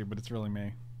probably has to, but it's really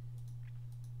me.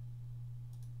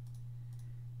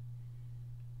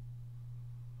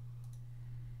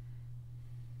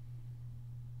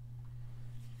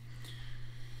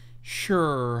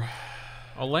 Sure.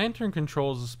 A lantern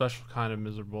control is a special kind of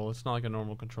miserable. It's not like a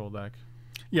normal control deck.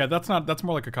 Yeah, that's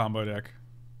more like a combo deck.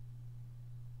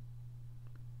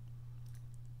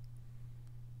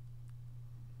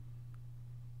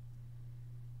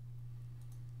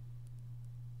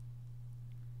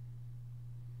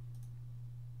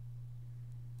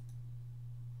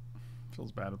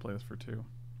 Feels bad to play this for 2.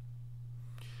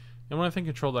 And when I think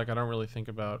control deck, I don't really think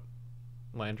about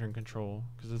lantern control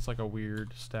because it's like a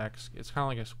weird stacks. It's kind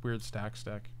of like a weird stacks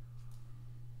deck.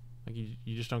 Like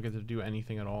you just don't get to do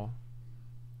anything at all.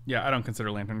 Yeah, I don't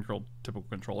consider lantern control typical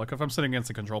control. Like if I'm sitting against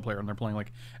a control player and they're playing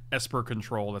like Esper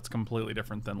control, that's completely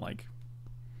different than like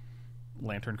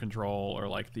lantern control or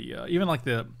like the even like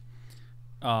the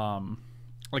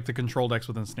control decks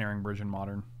within Snaring Bridge in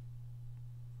Modern.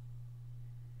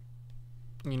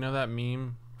 You know that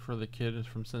meme for the kid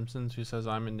from Simpsons who says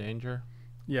I'm in danger?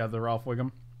 Yeah, the Ralph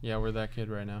Wiggum. Yeah, we're that kid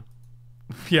right now.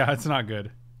 Yeah, it's not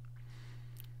good.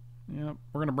 Yep,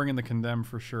 we're gonna bring in the Condemn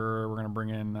for sure. We're gonna bring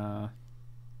in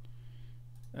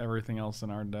everything else in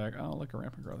our deck. Oh, look, a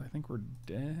Rampant Growth. I think we're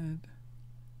dead.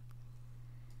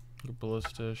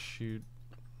 Ballista, shoot.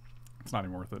 It's not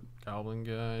even worth it. Goblin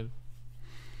Guide.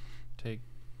 Take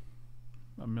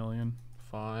 1,000,000.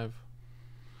 5.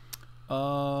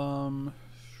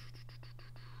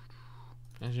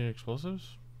 Engineered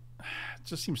explosives? It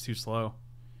just seems too slow.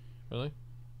 Really?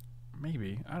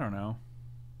 Maybe. I don't know.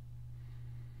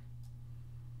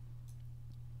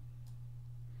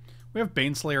 We have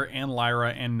Baneslayer and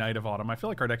Lyra and Knight of Autumn. I feel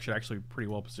like our deck should actually be pretty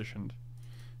well positioned.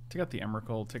 Take out the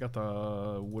Emrakul. Take out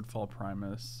the Woodfall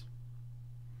Primus.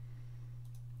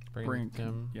 Bring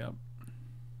him. Yep.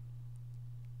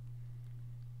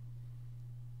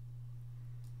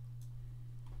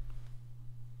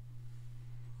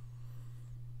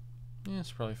 Yeah,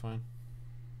 it's probably fine.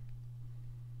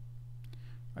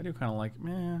 I do kind of like,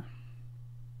 meh.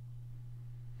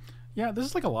 Yeah, this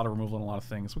is like a lot of removal and a lot of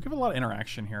things. We give a lot of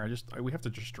interaction here. We have to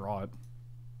just draw it.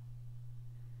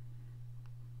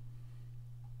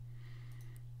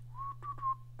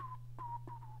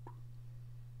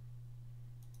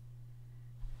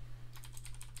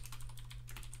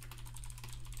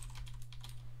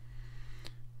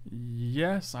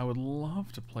 Yes, I would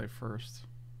love to play first.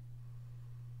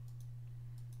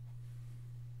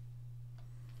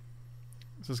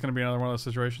 Is this going to be another one of those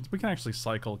situations? We can actually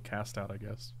cycle cast out, I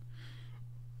guess.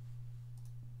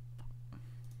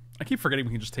 I keep forgetting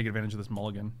we can just take advantage of this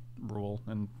mulligan rule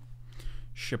and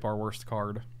ship our worst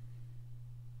card.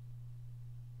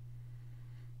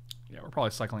 Yeah, we're probably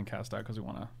cycling cast out because we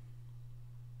want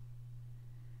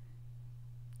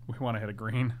to hit a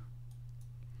green.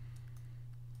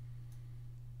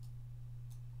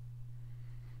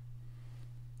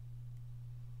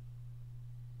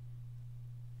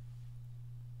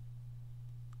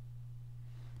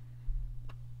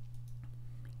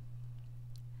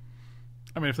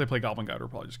 I mean, if they play Goblin Guide, we're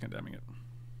probably just condemning it.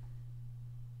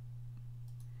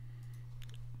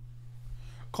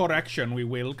 Correction, we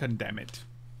will condemn it.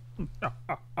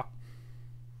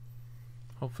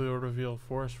 Hopefully it'll reveal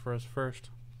forest for us first.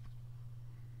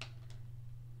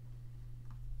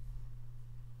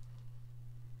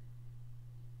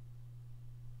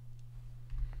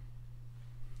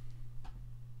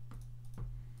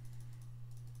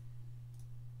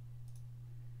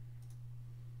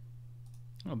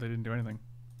 Oh, they didn't do anything.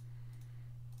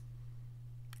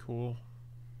 Cool.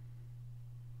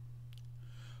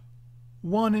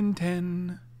 1 in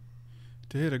 10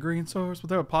 to hit a green source. What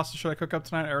type of pasta should I cook up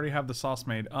tonight? I already have the sauce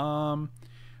made. I'm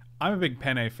a big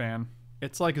penne fan.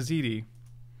 It's like a ziti,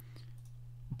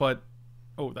 but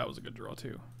oh, that was a good draw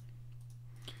too.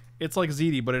 It's like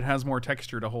ziti, but it has more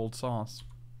texture to hold sauce.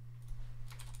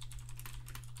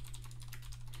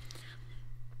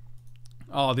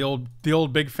 Oh, the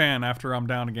old big fan after I'm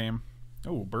down a game.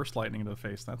 Oh, burst lightning to the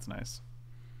face. That's nice.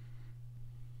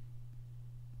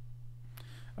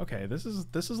 Okay, this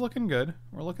is looking good.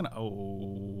 We're looking.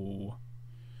 Oh.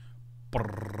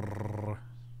 Brrr.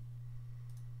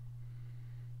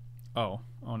 Oh.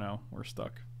 Oh no, we're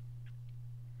stuck.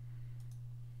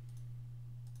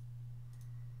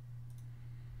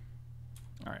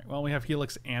 All right. Well, we have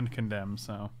Helix and Condemn,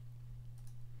 so.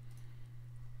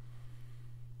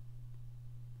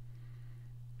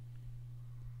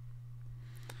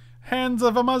 Hands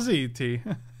of a Maziti.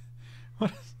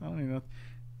 What is, I don't even know.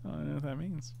 I don't know what that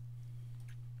means.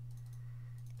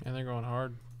 And they're going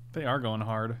hard. They are going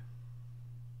hard.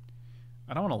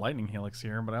 I don't want a Lightning Helix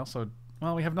here, but I also...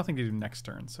 Well, we have nothing to do next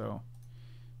turn, so...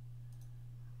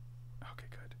 Okay,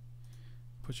 good.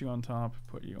 Put you on top.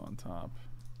 Put you on top.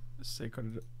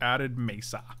 Sacred added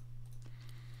Mesa.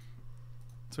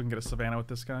 So we can get a Savannah with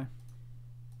this guy.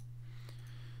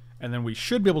 And then we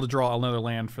should be able to draw another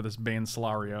land for this Bane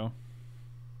Solario.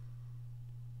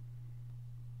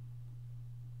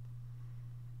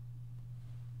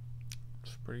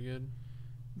 It's pretty good.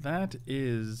 That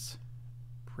is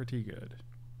pretty good.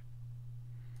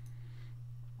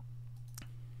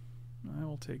 I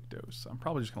will take Dose. I'm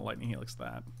probably just going to Lightning Helix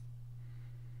that.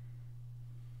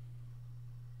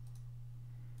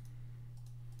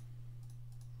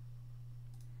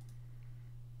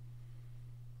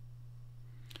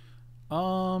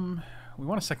 We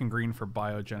want a second green for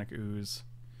Biogenic Ooze.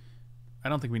 I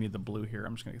don't think we need the blue here.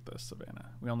 I'm just going to get the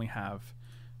Savannah. We only have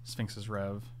Sphinx's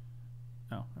Rev.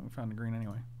 Oh, and we found the green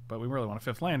anyway. But we really want a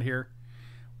fifth land here.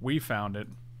 We found it.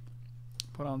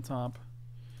 Put on top.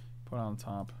 Put on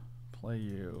top. Play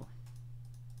you.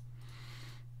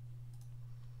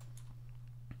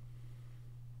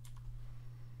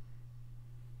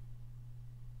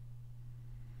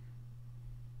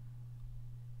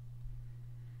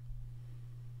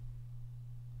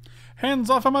 Hands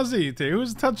off of Maziti.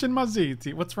 Who's touching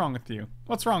Maziti? What's wrong with you?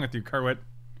 What's wrong with you, Kerwit?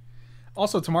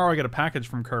 Also, tomorrow I get a package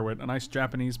from Kerwit. A nice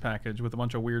Japanese package with a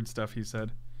bunch of weird stuff, he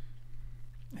said.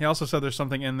 He also said there's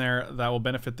something in there that will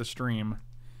benefit the stream.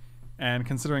 And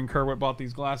considering Kerwit bought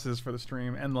these glasses for the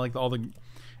stream and like all the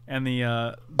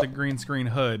green screen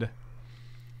hood,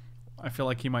 I feel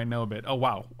like he might know a bit. Oh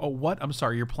wow. Oh what? I'm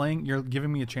sorry. You're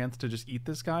giving me a chance to just eat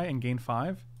this guy and gain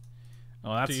 5?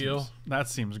 Oh, that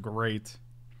seems great.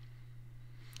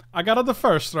 I got the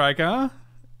first strike, huh?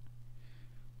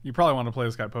 You probably want to play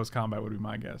this guy post combat would be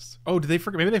my guess. Oh, did they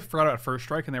forget? Maybe they forgot about first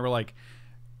strike and they were like,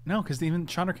 no, because even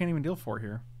Chandra can't even deal 4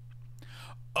 here.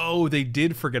 Oh, they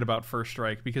did forget about first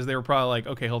strike because they were probably like,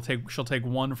 okay, she'll take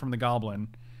 1 from the goblin,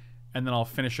 and then I'll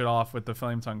finish it off with the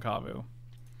Flame Tongue Kavu.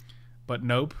 But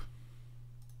nope.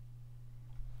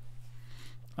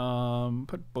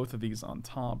 Put both of these on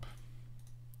top.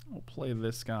 We'll play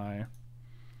this guy.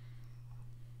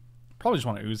 Probably just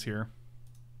want to ooze here.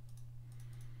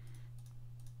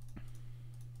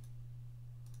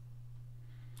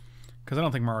 Because I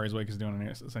don't think Mari's Wake is doing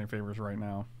us any favors right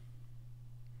now.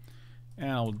 And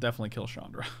I'll definitely kill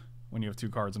Chandra when you have 2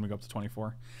 cards and we go up to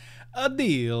 24. A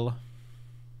deal.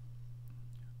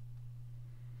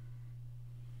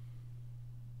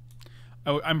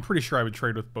 I'm pretty sure I would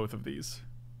trade with both of these.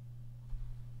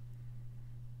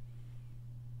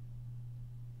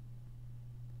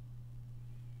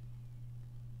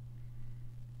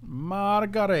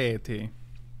 Margaretti.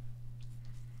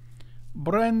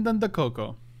 Brendan the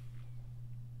Coco.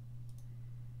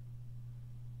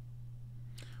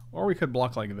 Or we could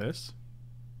block like this.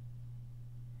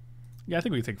 Yeah, I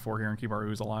think we could take 4 here and keep our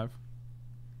ooze alive.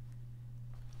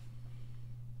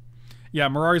 Yeah,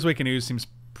 Mirari's Wake and ooze seems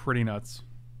pretty nuts.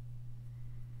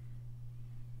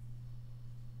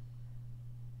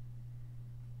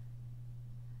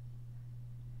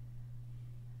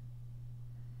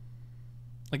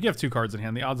 Like, you have 2 cards in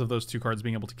hand. The odds of those 2 cards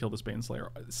being able to kill this Bane Slayer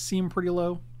seem pretty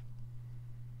low.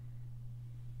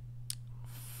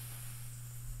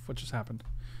 What just happened?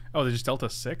 Oh, they just dealt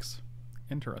us 6?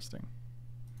 Interesting.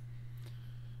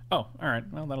 Oh, alright.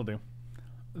 Well, that'll do.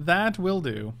 That will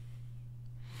do.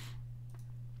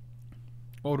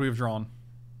 What would we have drawn?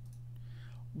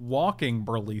 Walking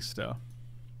Burlista.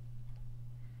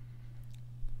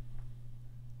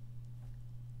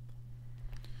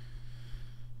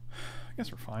 I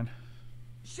guess we're fine.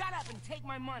 Shut up and take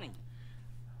my money.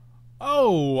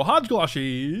 Oh,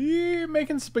 Hodgeglossy,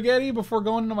 making spaghetti before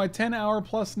going into my 10-hour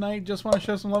plus night. Just want to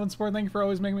show some love and support. Thank you for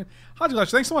always making me... Hodgeglossy,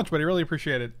 thanks so much, buddy. Really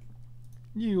appreciate it.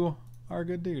 You are a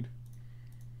good dude.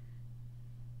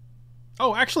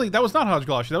 Oh, actually, that was not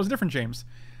Hodgeglossy. That was a different James.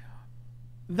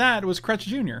 That was Kretsch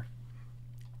Jr.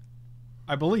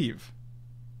 I believe.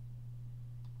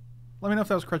 Let me know if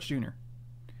that was Kretsch Jr.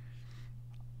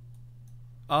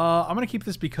 I'm going to keep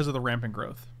this because of the rampant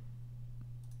growth.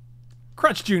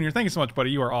 Crutch Jr., thank you so much,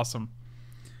 buddy. You are awesome.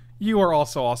 You are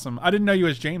also awesome. I didn't know you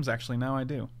as James, actually. Now I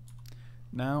do.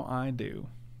 Now I do.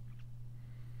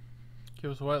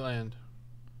 Give us a wetland.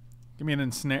 Give me an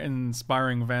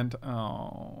inspiring vent.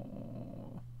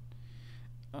 Oh.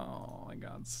 Oh, I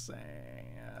got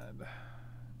sad.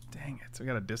 Dang it. So we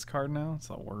got a discard now? It's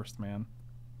the worst, man.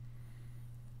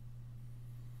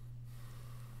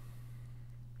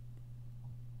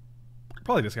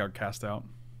 Probably discard Cast Out.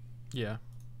 Yeah.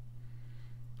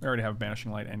 We already have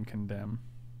Banishing Light and Condemn.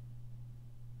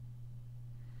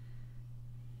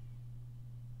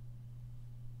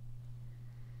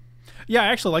 Yeah, I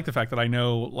actually like the fact that I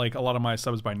know like a lot of my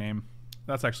subs by name.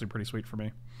 That's actually pretty sweet for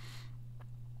me.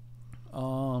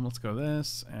 Let's go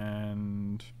this,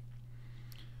 and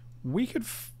we could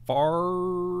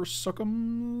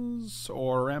Farsookums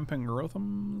or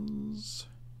Rampingrothums.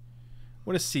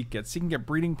 What does Seek get? Seek can get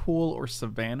Breeding Pool or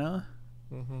Savannah.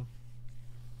 Mm-hmm.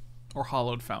 Or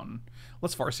Hollowed Fountain.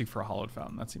 Let's Farseek for a Hollowed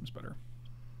Fountain. That seems better.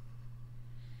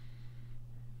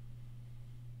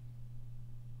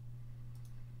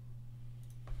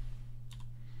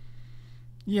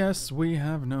 Yes, we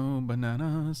have no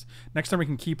bananas. Next time we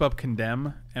can keep up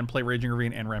Condemn and play Raging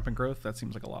Ravine and Rampant Growth. That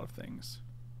seems like a lot of things.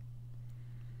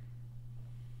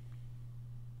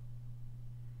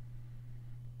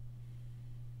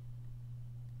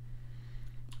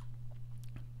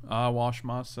 I wash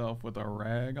myself with a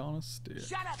rag on a stick.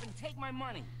 Shut up and take my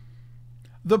money.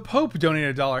 The Pope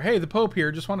donated $1. Hey, the Pope here.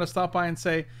 Just wanted to stop by and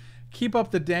say, keep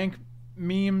up the dank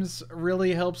memes.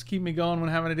 Really helps keep me going when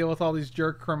having to deal with all these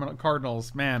jerk criminal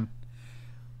cardinals. Man.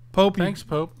 Pope. Thanks,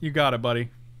 Pope. You got it,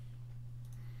 buddy.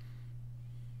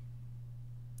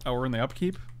 Oh, we're in the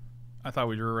upkeep? I thought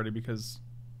we were already because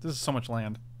this is so much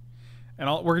land. And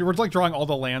we're like drawing all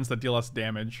the lands that deal us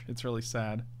damage. It's really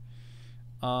sad.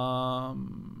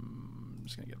 I'm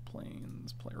just gonna get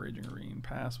plains, play Raging Ravine,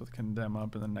 pass with Condemn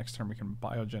up, and then next turn we can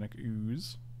Biogenic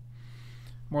Ooze.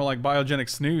 More like Biogenic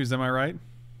Snooze, am I right?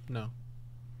 No.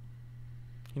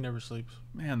 He never sleeps.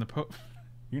 Man, the Pope.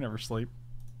 You never sleep.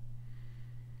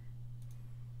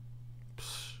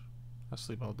 Psh, I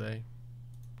sleep all day.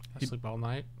 I sleep all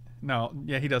night. No,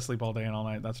 yeah, he does sleep all day and all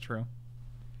night. That's true.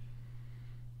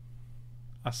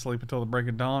 I sleep until the break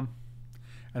of dawn,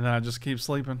 and then I just keep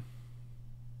sleeping.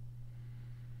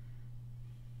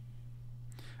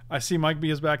 I see Mike B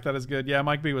is back. That is good. Yeah,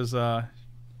 Mike B was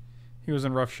he was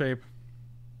in rough shape.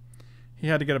 He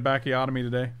had to get a bacchiotomy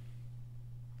today.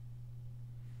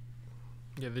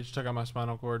 Yeah, they just took out my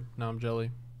spinal cord. Now I'm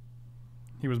jelly.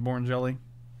 He was born jelly.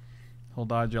 He'll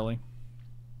die jelly.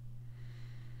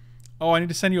 Oh, I need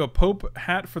to send you a Pope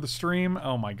hat for the stream.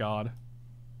 Oh my god.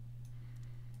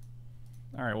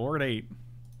 All right, well we're at 8.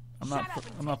 I'm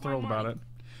not thrilled about it.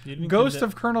 Ghost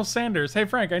of Colonel Sanders. Hey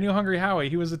Frank, I knew Hungry Howie.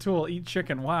 He was a tool. Eat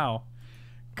chicken. Wow.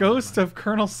 Ghost of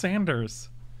Colonel Sanders.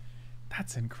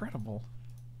 That's incredible.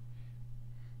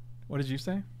 What did you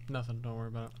say? Nothing. Don't worry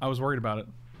about it. I was worried about it.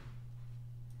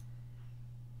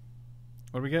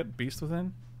 What do we get? Beast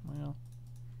Within? Well.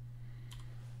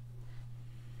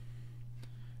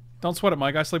 Don't sweat it,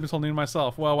 Mike. I sleep until noon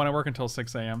myself. Well, when I work until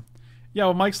 6 a.m. Yeah,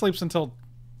 well, Mike sleeps until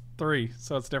 3,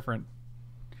 so it's different.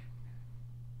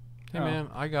 Hey, man,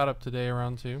 I got up today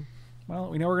around 2. Well,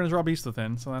 we know we're going to draw Beast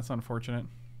Within, so that's unfortunate.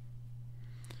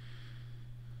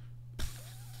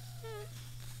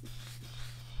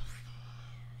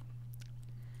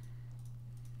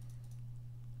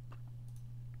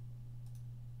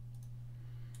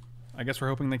 I guess we're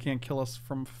hoping they can't kill us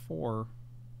from 4.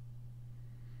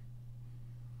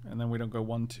 And then we don't go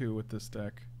 1-2 with this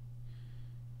deck.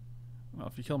 Well,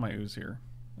 if you kill my Ooze here,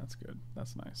 that's good.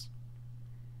 That's nice.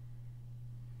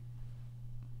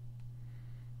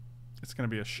 It's going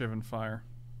to be a Shivan Fire.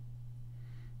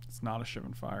 It's not a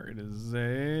Shivan Fire. It is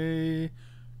a...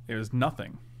 It was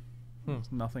nothing.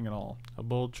 It's nothing at all. A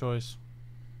bold choice.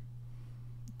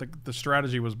 The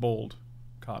strategy was bold,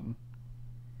 Cotton.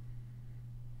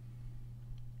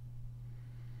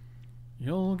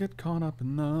 You'll get caught up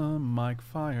in the mic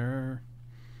fire.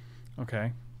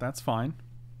 Okay, that's fine.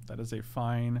 That is a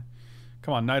fine...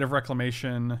 Come on, Knight of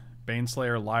Reclamation,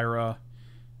 Baneslayer, Lyra...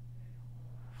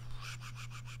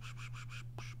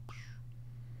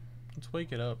 Let's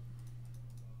wake it up.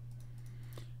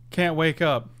 Can't wake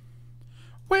up.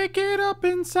 Wake it up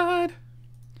inside.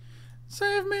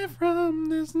 Save me from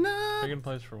this night. Second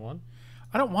place for 1?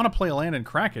 I don't want to play a land and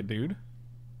crack it, dude.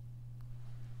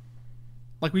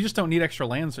 Like, we just don't need extra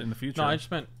lands in the future. No, I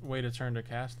just meant wait a turn to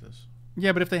cast this.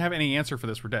 Yeah, but if they have any answer for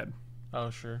this, we're dead.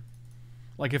 Oh, sure.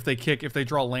 Like, if they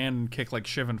draw land and kick, like,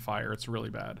 Shivan Fire, it's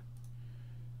really bad.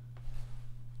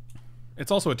 It's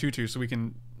also a 2-2, so we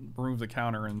can remove the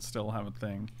counter and still have a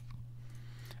thing.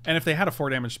 And if they had a 4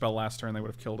 damage spell last turn, they would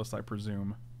have killed us, I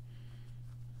presume.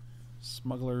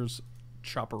 Smuggler's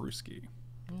Chopperooski.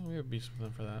 Well, we have beast with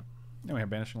them for that. Then we have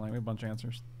Banishing Light. We have a bunch of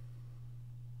answers.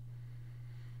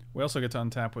 We also get to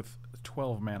untap with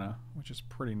 12 mana, which is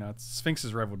pretty nuts.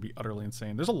 Sphinx's Rev would be utterly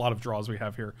insane. There's a lot of draws we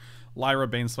have here. Lyra,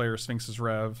 Baneslayer, Sphinx's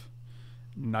Rev,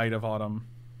 Knight of Autumn.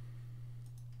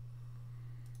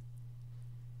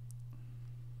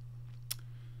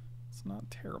 It's not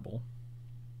terrible.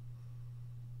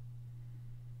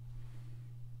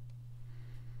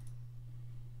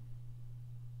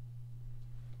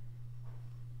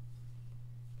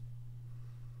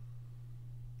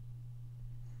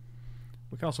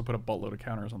 We can also put a buttload of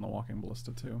counters on the Walking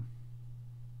Ballista too.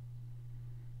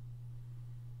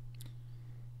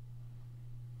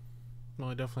 Well,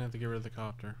 I definitely have to get rid of the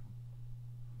copter.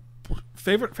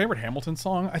 Favorite Hamilton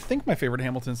song? I think my favorite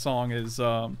Hamilton song is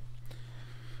I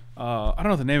don't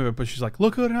know the name of it, but she's like,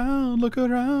 look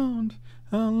around,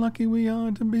 how lucky we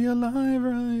are to be alive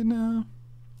right now.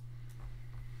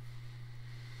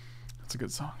 That's a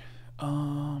good song.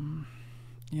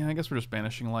 Yeah, I guess we're just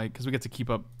Banishing Light because we get to keep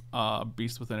up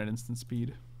Beast Within at instant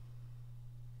speed.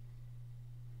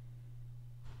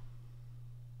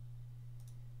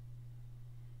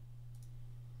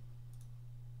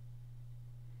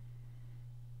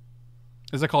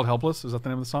 Is that called Helpless? Is that the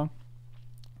name of the song?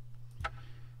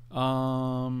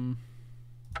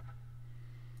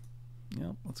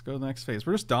 Yep, let's go to the next phase.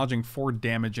 We're just dodging 4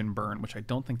 damage and burn, which I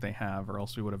don't think they have, or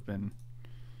else we would have been...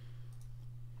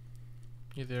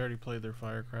 Yeah, they already played their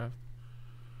Firecraft.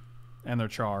 And their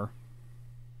Char.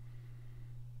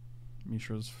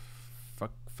 Mishra's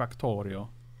Factorio.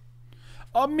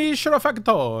 Oh, Mishra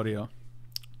Factorio.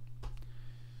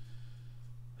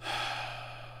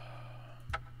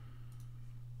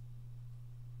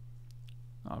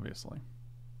 Obviously.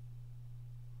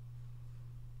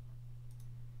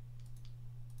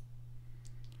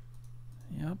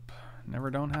 Yep. Never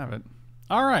don't have it.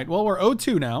 All right. Well, we're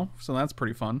 0-2 now, so that's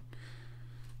pretty fun.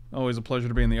 Always a pleasure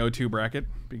to be in the 0-2 bracket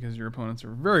because your opponents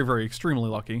are very, very extremely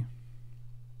lucky.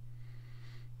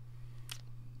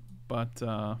 But,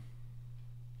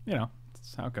 you know,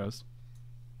 that's how it goes.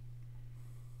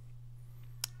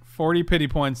 40 pity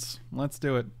points. Let's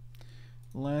do it.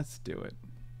 Let's do it.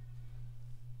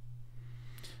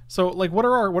 So, like, what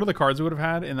are the cards we would have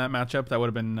had in that matchup that would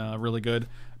have been really good?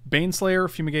 Baneslayer,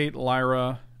 Fumigate,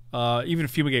 Lyra. Even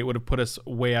Fumigate would have put us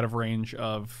way out of range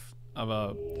of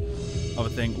a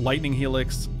thing. Lightning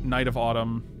Helix, Knight of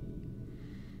Autumn,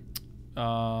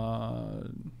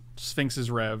 Sphinx's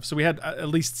Rev. So we had at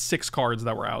least 6 cards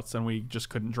that were outs, and we just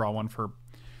couldn't draw one for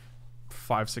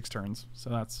 5-6 turns. So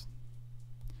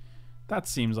that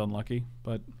seems unlucky,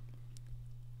 but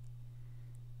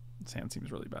this hand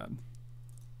seems really bad.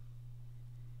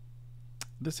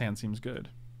 This hand seems good.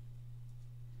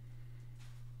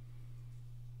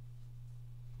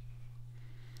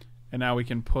 And now we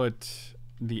can put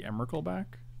the Emrakul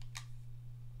back.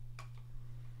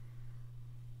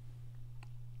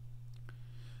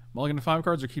 Mulligan to 5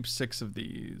 cards or keep 6 of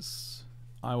these?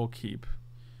 I will keep.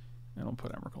 And I'll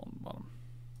put Emrakul on the bottom.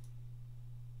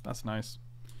 That's nice.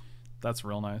 That's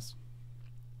real nice.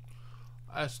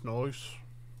 That's nice.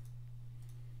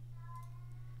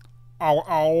 Ow,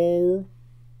 ow.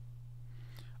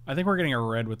 I think we're getting a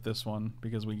red with this one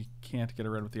because we can't get a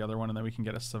red with the other one, and then we can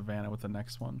get a Savannah with the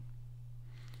next one.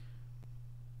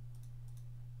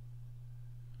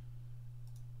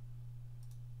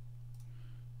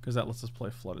 Because that lets us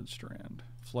play Flooded Strand.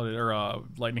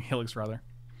 Lightning Helix, rather.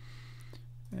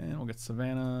 And we'll get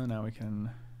Savannah. Now we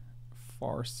can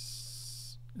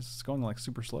Farce. It's going like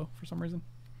super slow for some reason.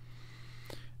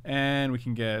 And we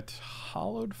can get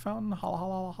Hollowed Fountain.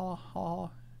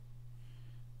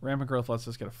 Rampant Growth lets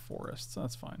us get a Forest, so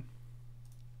that's fine.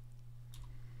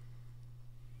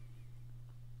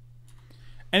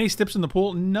 Any Stips in the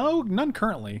pool? No, none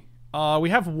currently. We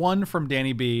have one from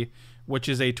Danny B, which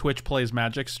is a Twitch Plays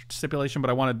Magic stipulation, but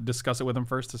I want to discuss it with him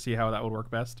first to see how that would work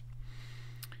best.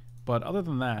 But other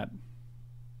than that,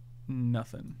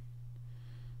 nothing.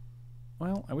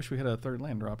 Well, I wish we had a 3rd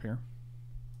land drop here.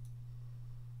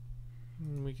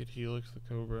 We could Helix the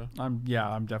Cobra. I'm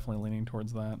definitely leaning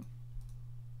towards that.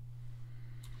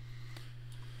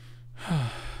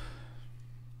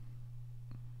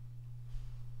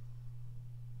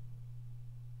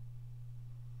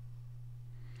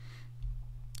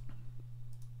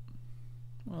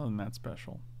 Well, then that's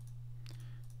special.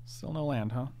 Still no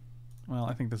land, huh? Well,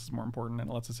 I think this is more important, and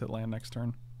it lets us hit land next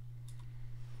turn.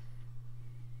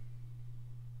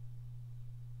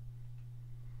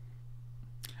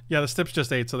 Yeah, the Stip's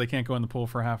just 8, so they can't go in the pool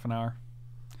for half an hour.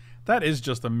 That is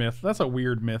just a myth. That's a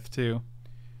weird myth, too.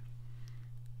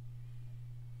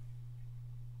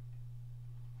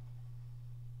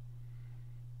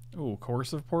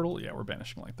 coercive portal. Yeah, we're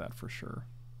banishing like that for sure.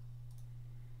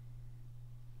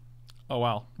 Oh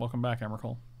wow, welcome back,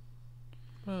 Emrakul.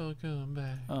 Welcome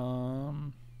back.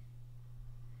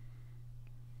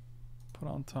 Put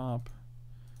on top.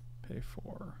 Pay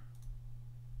for.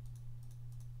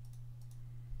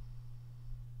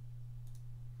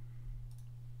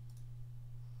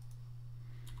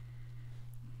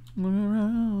 Look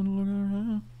around, look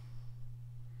around.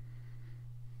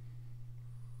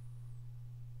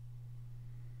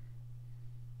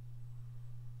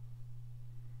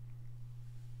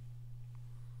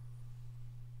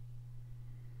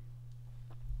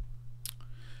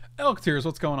 Elk Tears,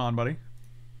 what's going on, buddy?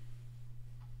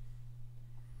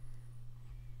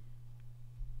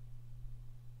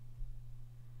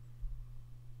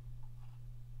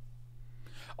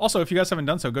 Also, if you guys haven't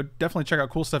done so, go definitely check out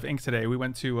Cool Stuff Inc. today. We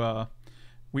went to,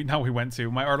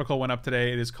 my article went up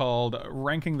today. It is called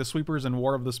Ranking the Sweepers in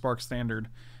War of the Spark Standard.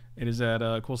 It is at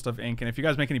Cool Stuff Inc. And if you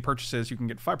guys make any purchases, you can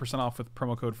get 5% off with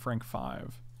promo code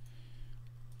Frank5.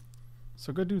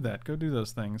 So go do that. Go do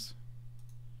those things.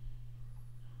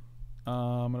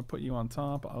 I'm going to put you on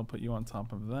top. I'll put you on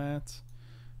top of that.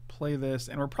 Play this.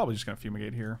 And we're probably just going to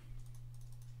fumigate here.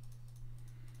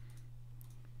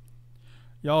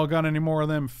 Y'all got any more of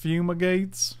them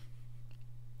fumigates?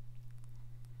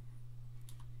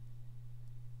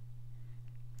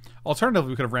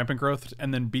 Alternatively, we could have rampant growth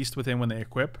and then beast within when they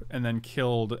equip, and then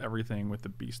killed everything with the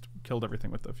beast. Killed everything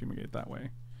with the fumigate that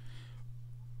way.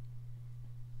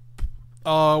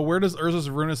 Where does Urza's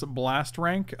Ruinous Blast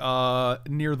rank?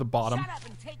 Near the bottom. Shut up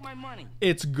and take my money.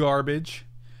 It's garbage.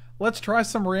 Let's try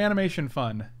some reanimation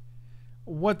fun.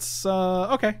 What's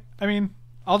okay? I mean,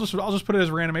 I'll just put it as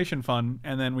reanimation fun,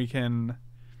 and then we can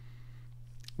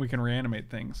reanimate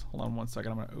things. Hold on one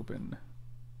second. I'm gonna open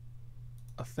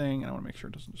a thing, and I want to make sure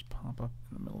it doesn't just pop up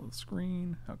in the middle of the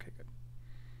screen. Okay,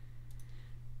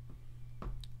 good.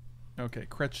 Okay,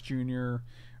 Kretsch Jr.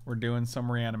 We're doing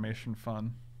some reanimation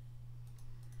fun.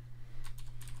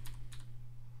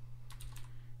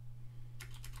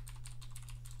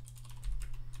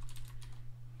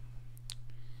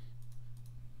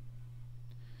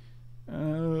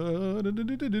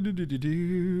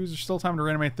 Is there still time to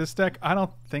reanimate this deck? I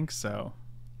don't think so.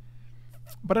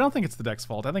 But I don't think it's the deck's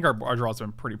fault. I think our draws have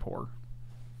been pretty poor.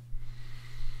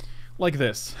 Like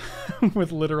this.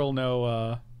 With literal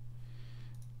no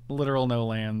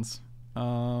lands. Put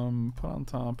on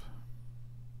top.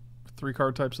 3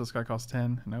 card types, so this guy costs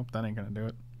 10. Nope, that ain't gonna do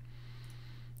it.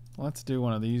 Let's do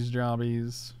one of these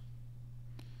jobbies.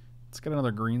 Let's get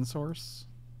another green source.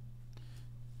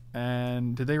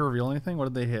 And did they reveal anything?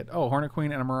 What did they hit? Oh, Hornet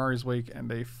Queen and a Mirari's Wake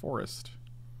and a Forest.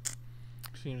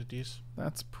 Seems decent.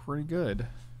 That's pretty good.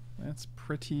 That's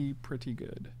pretty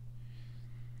good.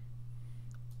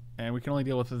 And we can only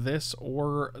deal with this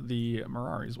or the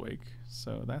Mirari's Wake.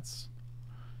 So that's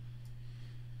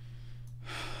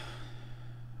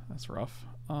rough.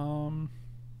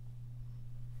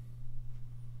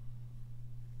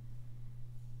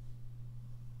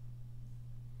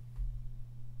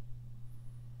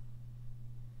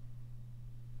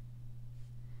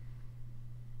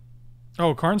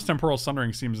 Oh, Karn's Temporal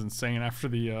Sundering seems insane after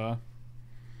the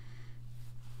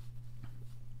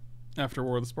after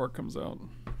War of the Spark comes out.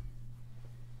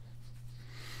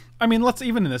 I mean,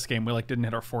 even in this game, we didn't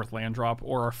hit our 4th land drop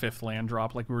or our 5th land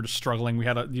drop. Like, we were just struggling. We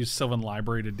had to use Sylvan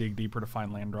Library to dig deeper to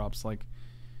find land drops. Like,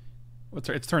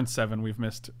 it's turn 7. We've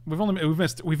missed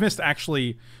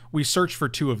actually. We searched for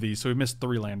 2 of these, so we've missed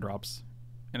 3 land drops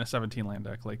in a 17 land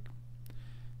deck. Like,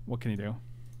 what can you do?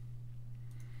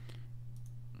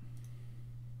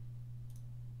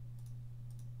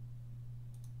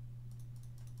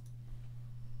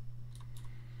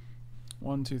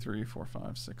 One, two, three, four,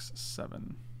 five, six,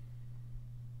 7.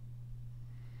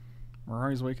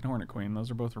 Mirari's Wake and Hornet Queen. Those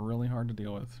are both really hard to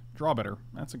deal with. Draw better.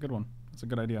 That's a good one. That's a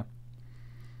good idea.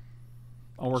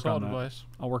 I'll work on that. Advice.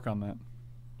 I'll work on that.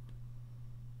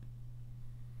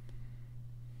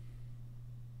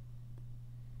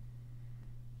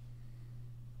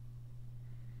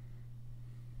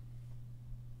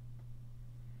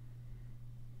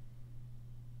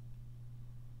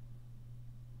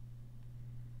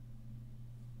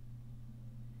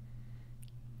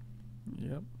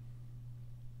 Yep.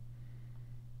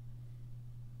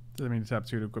 Do they mean to tap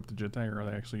 2 to equip the Jitte, or are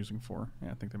they actually using 4? Yeah,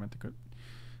 I think they meant to equip.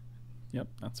 Yep,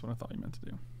 that's what I thought you meant to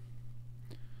do.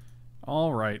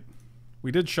 All right.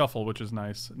 We did shuffle, which is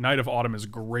nice. Night of Autumn is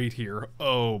great here.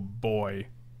 Oh, boy.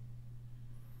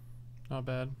 Not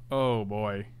bad. Oh,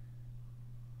 boy.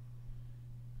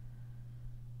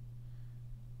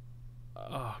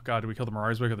 Oh, God, did we kill the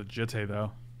Mirari's Wake or the Jitte,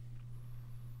 though?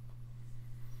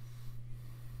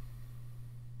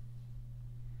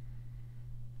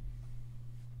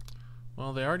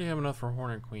 Well, they already have enough for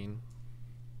Hornet Queen.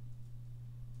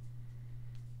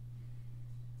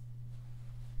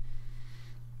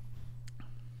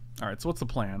 Alright, so what's the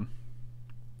plan?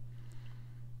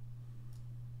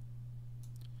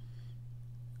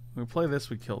 We play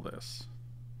this, we kill this.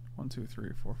 1, 2, 3,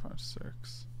 4, 5,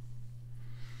 6.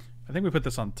 I think we put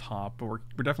this on top, but we're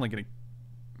definitely getting...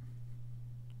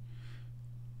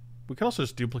 We could also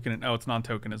just duplicate it. Oh, it's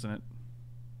non-token, isn't it?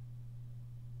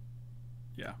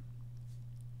 Yeah.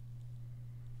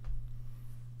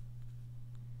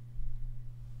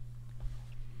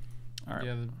 Alright.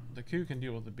 Yeah, the Q can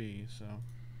deal with the B, so...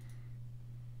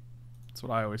 That's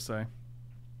what I always say.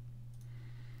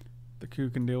 The Q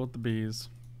can deal with the bees.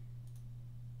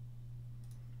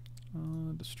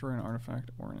 Destroy an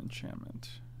artifact or an enchantment.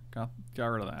 Got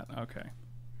rid of that. Okay.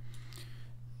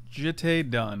 Jite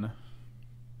done.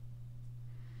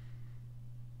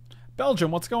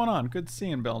 Belgium, what's going on? Good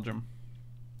seeing Belgium.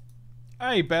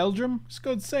 Hey, Belgium. It's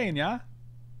good seeing ya.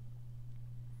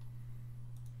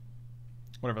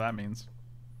 Whatever that means.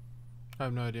 I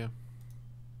have no idea.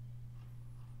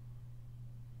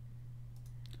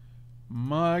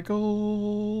 Michael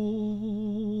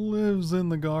lives in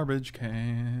the garbage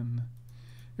can.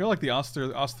 You're like the Oscar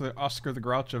the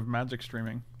Grouch of magic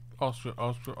streaming. Oscar.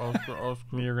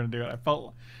 Knew you were gonna do it.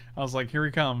 I was like, here we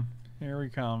come. Here we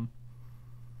come.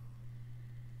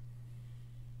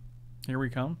 Here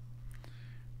we come.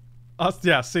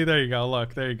 Yeah, see, there you go.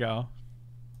 Look, there you go.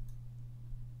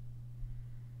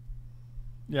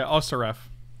 Yeah, Osiref.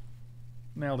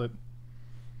 Nailed it.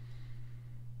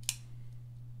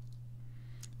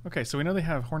 Okay, so we know they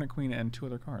have Hornet Queen and 2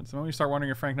 other cards. The moment you start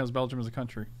wondering if Frank knows Belgium as a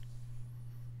country.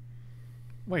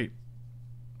 Wait.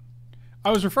 I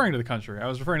was referring to the country. I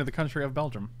was referring to the country of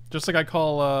Belgium. Just like I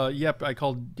call, I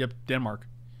called Yep Denmark.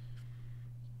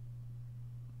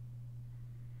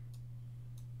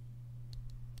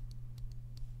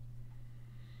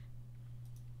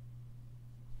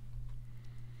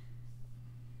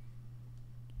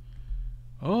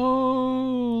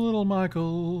 Oh, little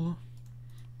Michael.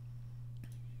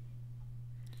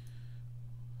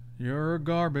 You're a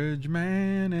garbage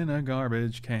man in a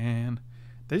garbage can.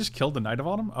 They just killed the Knight of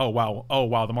Autumn? Oh, wow. Oh,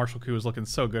 wow. The Martial Coup is looking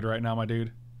so good right now, my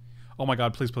dude. Oh, my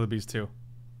God. Please play the bees, too.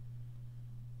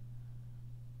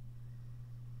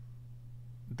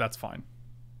 That's fine.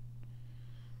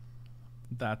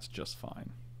 That's just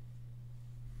fine.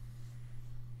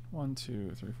 1,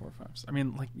 2, 3, 4, 5. I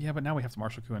mean, like, yeah, but now we have to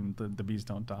Martial Coup and the bees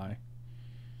don't die.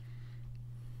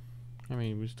 I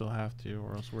mean, we still have to,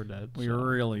 or else we're dead. We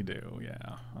really do.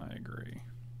 Yeah, I agree.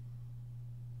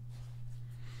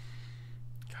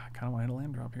 God, I kind of want to hit a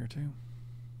land drop here, too.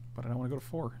 But I don't want to go to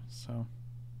 4, so...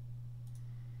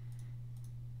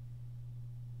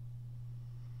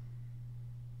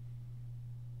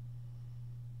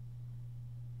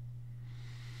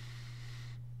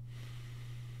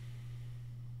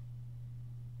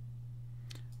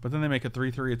 But then they make a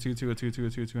 3-3, a 2-2, a 2-2, a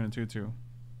 2-2, and a 2-2.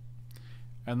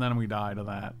 And then we die to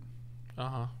that.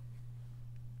 Uh-huh.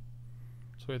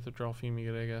 So we have to draw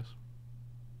Fumigate, I guess.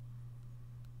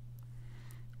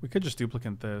 We could just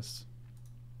duplicate this,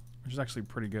 which is actually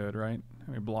pretty good, right?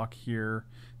 And we block here.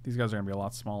 These guys are going to be a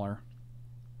lot smaller.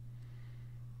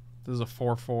 This is a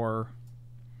 4-4.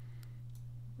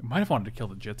 We might have wanted to kill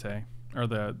the Jite. Or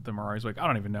the Mirari's Wake. I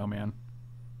don't even know, man.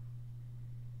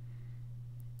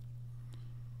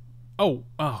 Oh,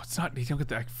 it's not. You don't get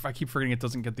the. I keep forgetting it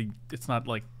doesn't get the. It's not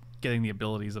like getting the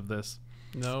abilities of this.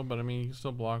 No, but I mean, you can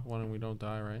still block one and we don't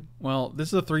die, right? Well, this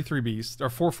is a 3-3 beast or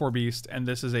 4-4 beast, and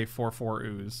this is a 4-4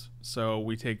 ooze. So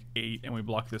we take 8 and we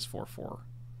block this 4-4.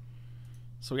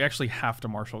 So we actually have to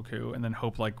Martial Coup and then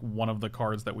hope like one of the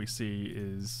cards that we see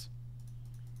is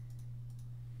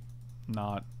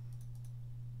not.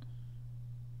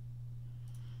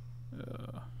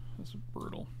 This is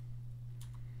brutal.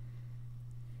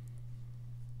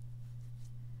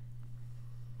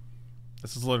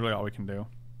 This is literally all we can do.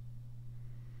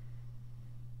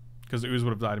 Because Ooze would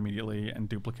have died immediately, and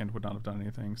Duplicant would not have done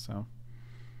anything, so...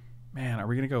 Man, are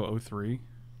we going to go 0-3?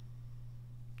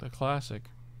 The classic.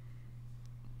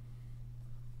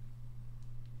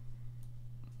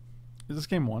 Is this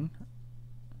game 1?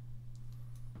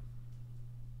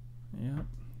 Yeah.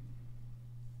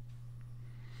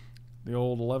 The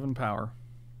old 11 power.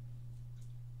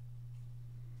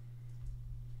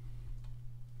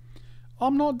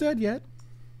 I'm not dead yet.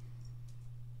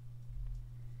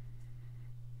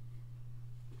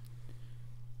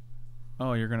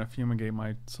 Oh, you're gonna fumigate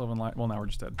my Sylvan Light. Well, now we're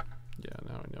just dead. Yeah,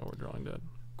 now I know we're drawing dead.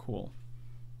 Cool.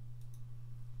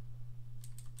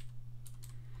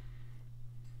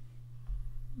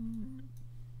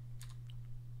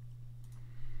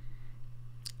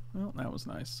 Well, that was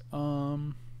nice.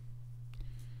 Wickerbilder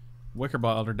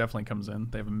definitely comes in.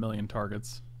 They have a million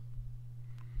targets.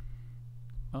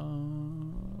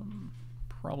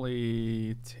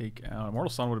 Probably take out... Immortal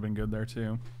Sun would have been good there,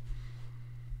 too.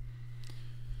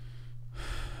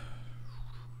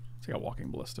 Take out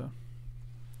Walking Ballista.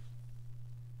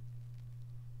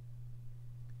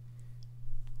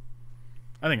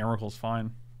 I think Oracle's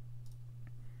fine.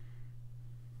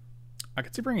 I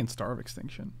could see bringing Star of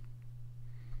Extinction.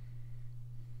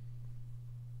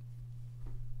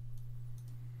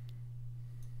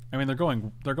 I mean, they're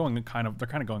kind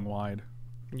of going wide.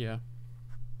 Yeah.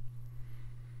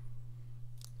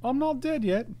 I'm not dead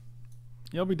yet.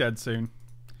 You'll be dead soon.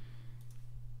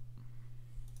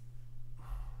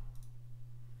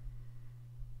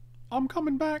 I'm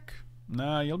coming back.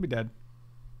 Nah, you'll be dead.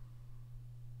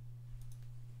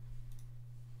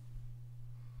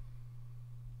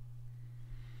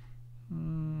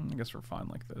 I guess we're fine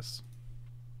like this.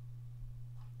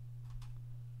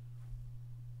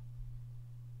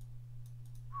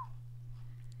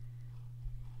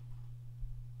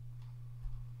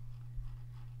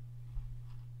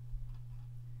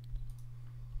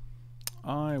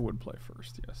 I would play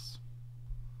first, yes.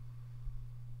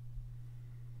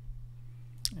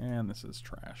 And this is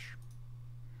trash.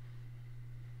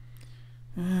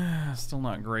 Still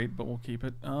not great, but we'll keep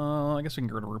it. I guess we can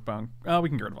get rid of Rootbound. We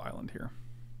can get rid of Island here.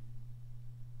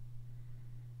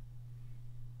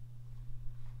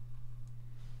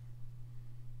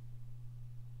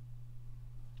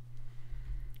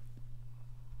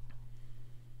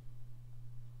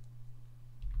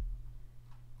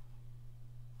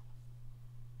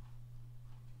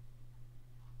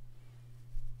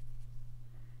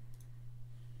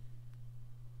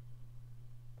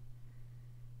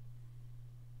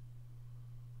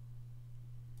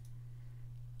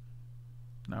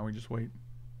 Now we just wait.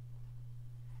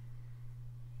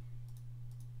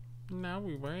 Now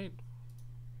we wait.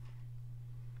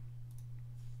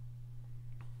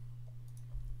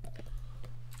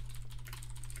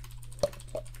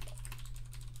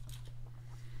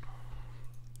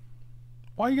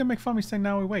 Why are you gonna make fun of me saying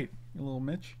now we wait, you little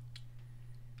Mitch?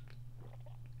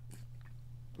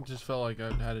 It just felt like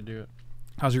I had to do it.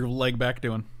 How's your leg back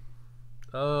doing?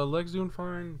 Leg's doing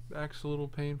fine. Back's a little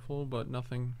painful, but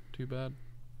nothing too bad.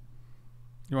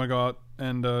 You want to go out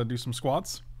and do some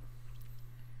squats?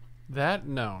 That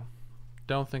no,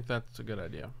 don't think that's a good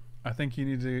idea. I think you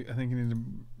need to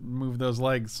move those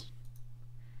legs.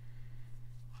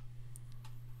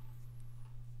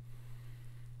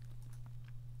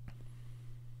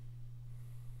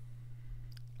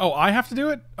 Oh, I have to do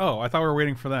it? Oh, I thought we were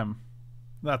waiting for them.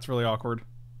 That's really awkward.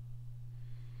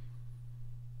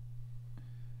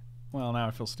 Well, now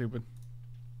I feel stupid.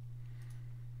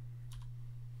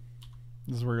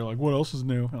 This is where you're like, what else is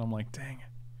new? And I'm like, dang it.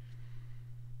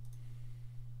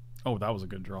 Oh, that was a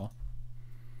good draw.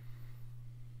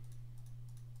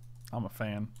 I'm a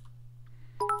fan.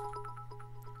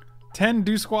 10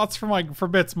 do squats for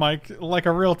bits, Mike. Like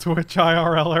a real Twitch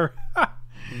IRLer.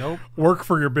 Nope. Work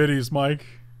for your biddies, Mike.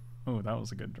 Oh, that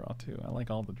was a good draw, too. I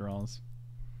like all the draws.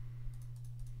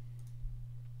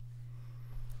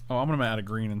 Oh, I'm going to add a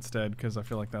green instead, because I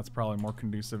feel like that's probably more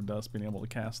conducive to us being able to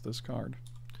cast this card.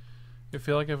 I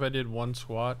feel like if I did one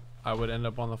squat, I would end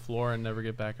up on the floor and never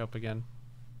get back up again.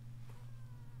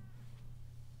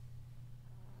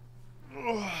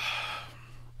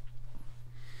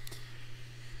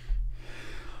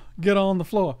 Get on the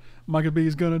floor. Michael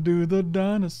B's gonna do the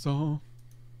dinosaur.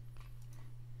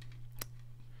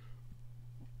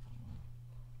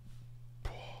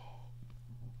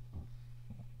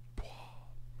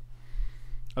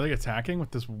 Are they attacking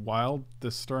with this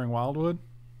stirring wildwood?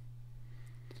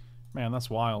 Man, that's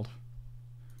wild.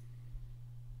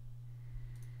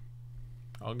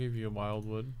 I'll give you a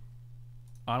wildwood.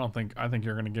 I think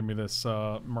you're gonna give me this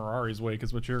Mirari's Wake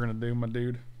is what you're gonna do, my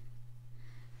dude.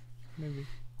 Maybe.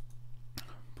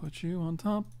 Put you on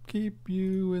top, keep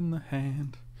you in the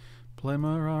hand. Play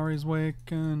Mirari's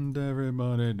Wake and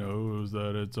everybody knows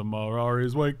that it's a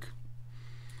Mirari's Wake.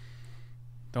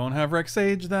 Don't have Rex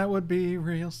Age, that would be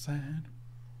real sad.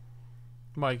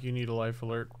 Mike, you need a life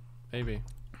alert. Maybe.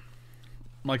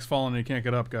 Mike's falling and he can't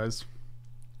get up, guys.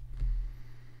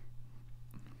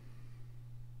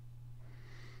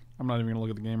 I'm not even gonna look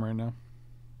at the game right now.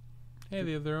 Hey,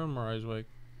 they have their own Mirari's Wake.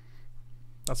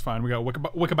 That's fine. We got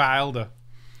Wickabilda.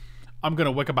 I'm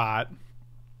gonna Wickabot.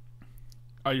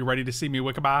 Are you ready to see me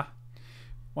Wickabot?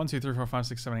 1, 2, 3, 4, 5,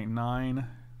 6, 7, 8, 9.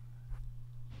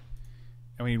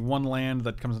 And we need one land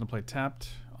that comes into play tapped,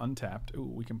 untapped.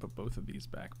 Ooh, we can put both of these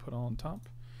back. Put on top.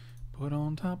 Put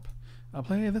on top. I'll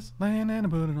play this land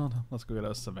and put it on top. Let's go get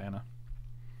a Savannah.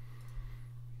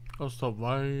 Oh,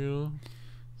 Savannah.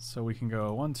 So we can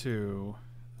go 1, 2,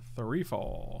 3,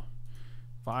 4,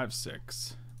 5,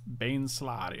 6. Bane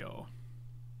Sladio.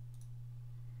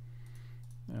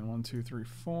 And 1, 2, 3,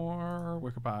 4.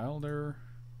 Wickapie Elder.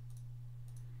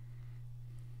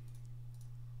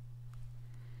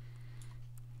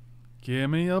 Give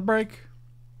me a break.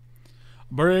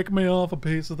 Break me off a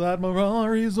piece of that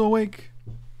Mirari's awake.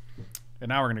 And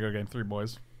now we're going to go game 3,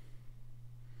 boys.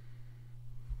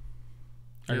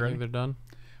 Are you ready? Think they're done?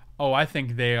 Oh, I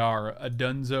think they are a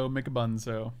dunzo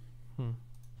McBunzo.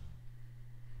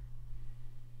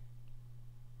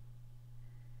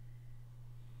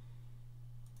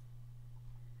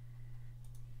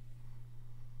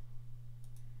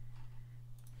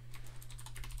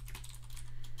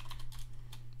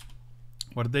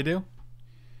 What did they do?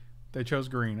 They chose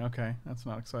green. Okay, that's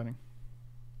not exciting.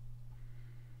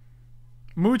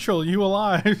 Moochel, you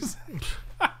alive?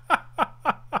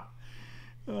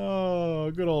 Oh,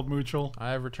 good old Moochel.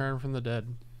 I have returned from the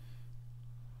dead.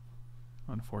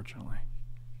 Unfortunately.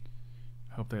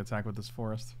 I hope they attack with this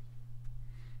forest.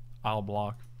 I'll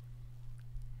block.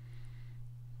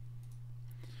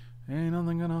 Ain't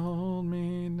nothing gonna hold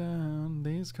me down.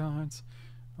 These cards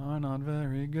are not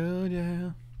very good,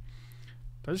 yeah.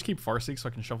 Do I just keep Farseek so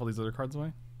I can shuffle these other cards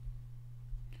away?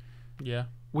 Yeah.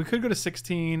 We could go to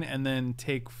 16 and then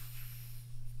take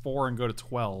 4 and go to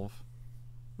 12.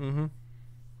 Mm-hmm.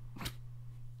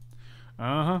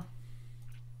 Uh-huh.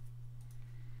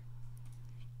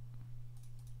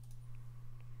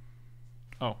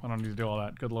 Oh, I don't need to do all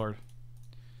that. Good lord.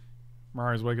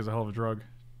 Mirari's Wake is a hell of a drug.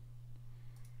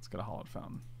 Let's get a Hollowed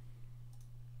Fountain.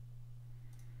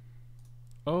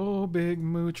 Oh, Big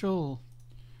Moochel.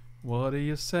 What do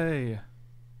you say?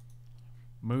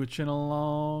 Mooching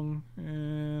along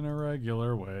in a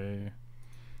regular way.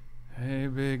 Hey,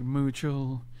 Big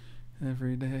Moochel,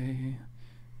 every day.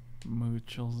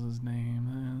 Moochel's his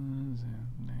name. That's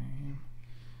his name.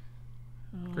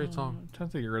 Great song. I'm trying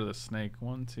to get rid of the snake.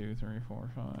 1, 2, 3,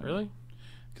 4, 5. Really?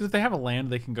 Because if they have a land,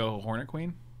 they can go Hornet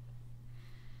Queen.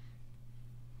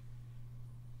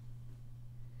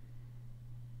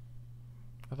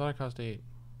 I thought it cost 8.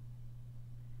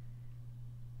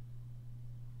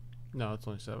 No, it's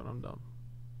only 7. I'm dumb.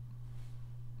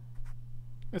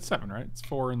 It's 7, right? It's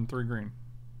 4 and 3 green.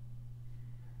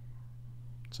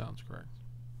 Sounds correct.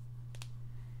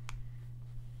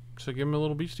 So give him a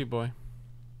little Beastie Boy.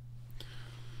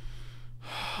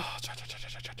 I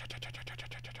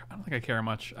don't think I care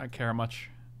much.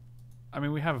 I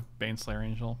mean, we have Baneslayer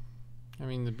Angel. I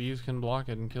mean, the bees can block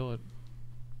it and kill it.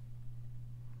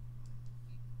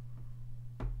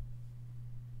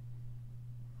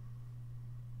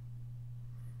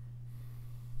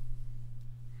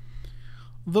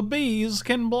 The bees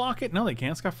can block it. No, they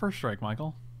can't. It's got first strike,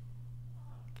 Michael.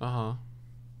 Uh-huh.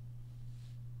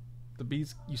 The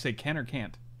bees, you say can or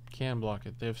can't? Can block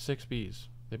it. They have 6 bees.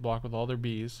 They block with all their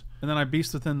bees. And then I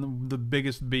beast within the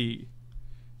biggest bee.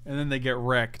 And then they get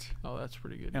wrecked. Oh, that's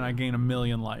pretty good. And I gain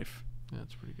 1,000,000 life. Yeah,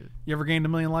 that's pretty good. You ever gained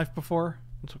 1,000,000 life before?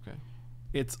 It's okay.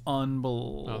 It's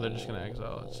unbelievable. No, they're just going to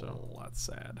exile it, so. That's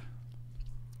sad.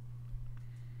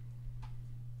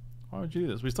 Why would you do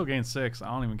this? We still gain 6. I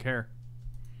don't even care.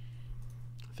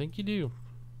 I think you do.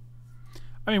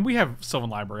 I mean, we have Sylvan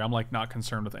Library. I'm like not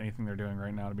concerned with anything they're doing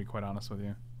right now, to be quite honest with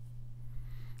you.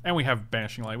 And we have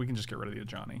Banishing Light. We can just get rid of the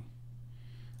Ajani.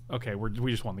 Okay,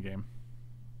 we just won the game.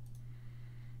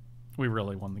 We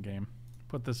really won the game.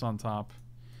 Put this on top.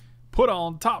 Put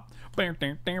on top. That's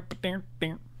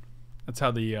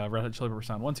how the Red Hot Chili Peppers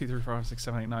sound. 1, 2, 3, 4, 5, 6,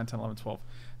 7, 8, 9, 10, 11, 12.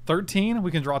 13,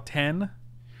 we can draw 10.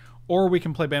 Or we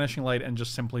can play Banishing Light and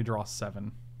just simply draw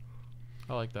 7.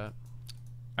 I like that.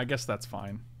 I guess that's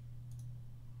fine.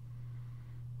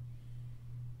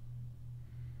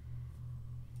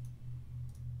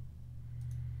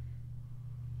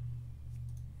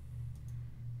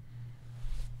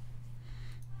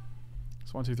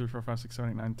 So 1, 2, 3, 4, 5, 6,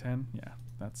 7, 8, 9, 10. Yeah,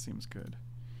 that seems good.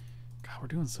 God, we're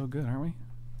doing so good, aren't we?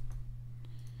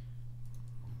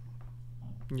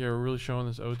 Yeah, we're really showing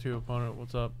this O2 opponent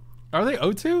what's up. Are they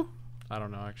O2? I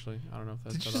don't know, actually. I don't know if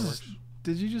that's how that works.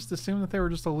 Did you just assume that they were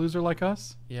just a loser like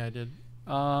us? Yeah, I did.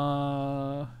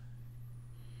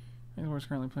 We're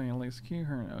currently playing a Lace Q,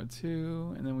 her in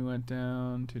O2, and then we went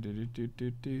down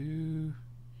to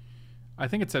I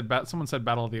think it said someone said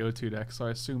Battle of the O2 deck, so I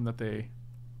assume that they're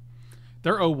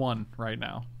O1 right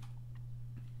now.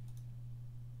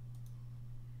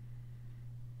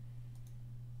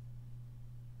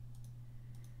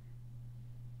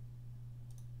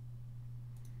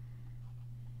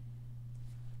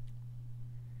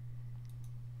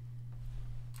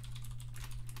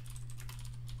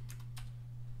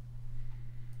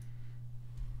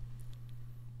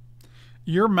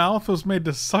 Your mouth was made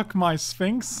to suck my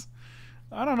sphinx?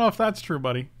 I don't know if that's true,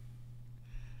 buddy.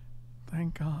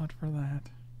 Thank God for that.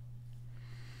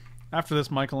 After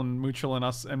this, Michael and Muchel and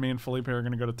us and me and Felipe are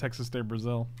going to go to Texas de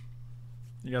Brazil.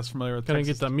 You guys familiar with Gonna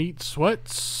Texas? get the meat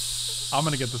sweats. I'm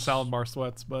going to get the salad bar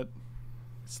sweats, but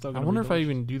it's still I going to wonder be if I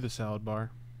delicious. even do the salad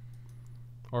bar.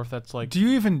 Or if that's like... Do you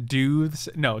even do this?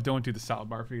 No, don't do the salad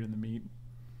bar if you're eating the meat.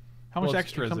 How much Well,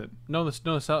 extra is it? No, the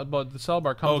salad bar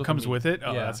comes Oh, with it comes the meat. with it?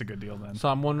 Oh, Yeah. that's a good deal then. So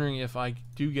I'm wondering if I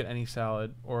do get any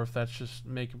salad, or if that's just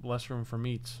make less room for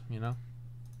meats, you know?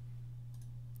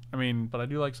 I mean, But I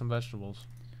do like some vegetables.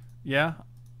 yeah,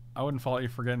 I wouldn't fault you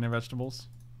for getting your vegetables.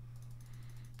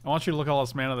 I want you to look at all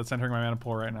this mana that's entering my mana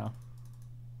pool right now.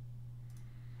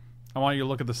 I want you to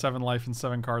look at the 7 life and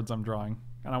 7 cards I'm drawing.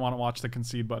 And I want to watch the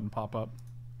concede button pop up.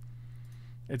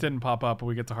 It didn't pop up, but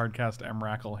we get to hardcast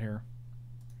Emrakul here.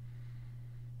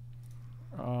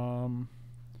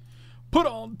 Put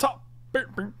on top.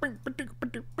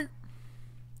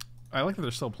 I like that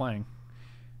they're still playing.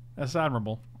 That's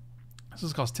admirable. This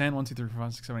is cost 10. 1, 2, 3, 4,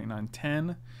 5, 6, 7, 8, 9,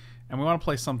 10. And we want to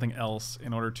play something else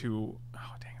in order to...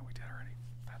 Oh, dang it, we did already.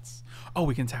 That's... Oh,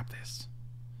 we can tap this.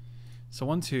 So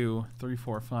 1, 2, 3,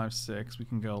 4, 5, 6. We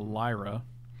can go Lyra.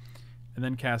 And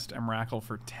then cast Emrakul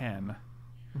for 10.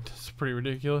 It's pretty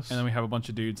ridiculous. And then we have a bunch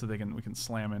of dudes that we can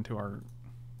slam into our...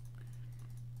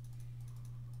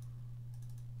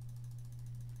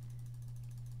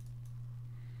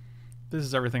 This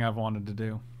is everything I've wanted to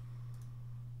do.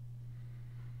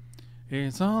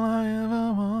 It's all I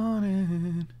ever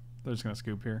wanted. They're just going to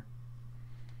scoop here.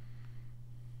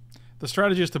 The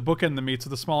strategy is to bookend the meats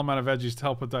with a small amount of veggies to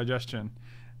help with digestion.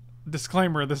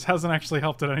 Disclaimer, this hasn't actually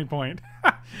helped at any point.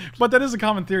 But that is a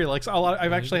common theory. Like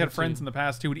I've actually had friends in the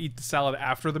past who would eat the salad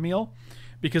after the meal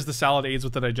because the salad aids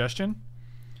with the digestion.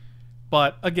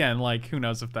 But again, like, who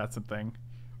knows if that's a thing.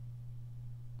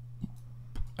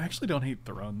 I actually don't hate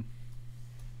the run.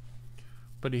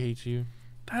 But he hates you.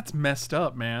 That's messed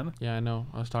up, man. Yeah, I know.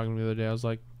 I was talking to him the other day. I was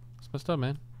like, it's messed up,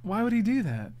 man. Why would he do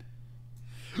that?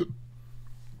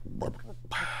 What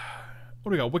do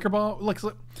we got? Wicker Ball? Like,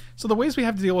 so the ways we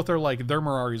have to deal with are like their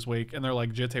Mirari's Wake and they're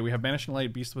like Jitte. We have Banishing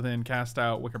Light, Beast Within, Cast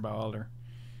Out, Wicker Ball Elder.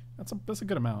 That's a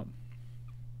good amount.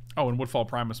 Oh, and Woodfall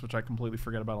Primus, which I completely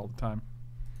forget about all the time.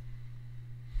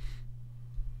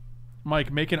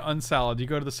 Mike, make an unsalad. You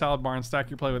go to the salad bar and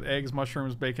stack your plate with eggs,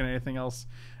 mushrooms, bacon, anything else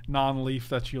non-leaf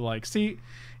that you like. See,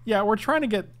 yeah, we're trying to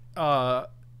get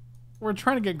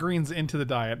greens into the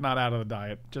diet, not out of the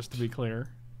diet, just to be clear.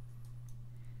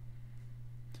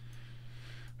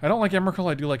 I don't like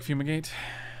Emrakul. I do like Fumigate,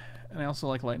 and I also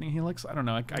like Lightning Helix. I don't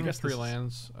know. I guess 3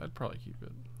 lands. I'd probably keep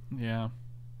it. Yeah.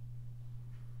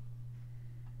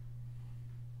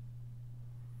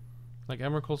 Like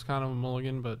Emrakul's kind of a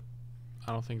mulligan, but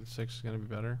I don't think the 6 is going to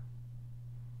be better.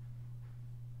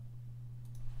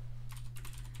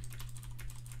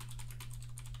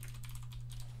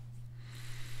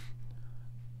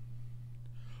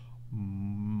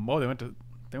 Oh, they went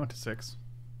to 6.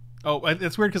 Oh,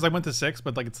 it's weird because I went to 6,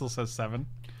 but like it still says 7.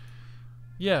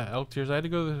 Yeah, Elk Tears. I had to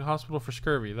go to the hospital for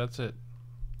scurvy. That's it.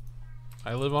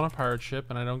 I live on a pirate ship,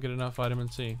 and I don't get enough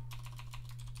vitamin C.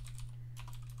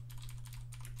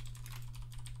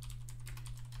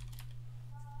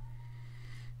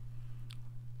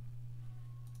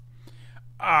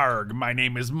 Arg, my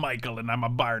name is Michael, and I'm a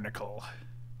barnacle.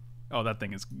 Oh, that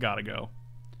thing has gotta go.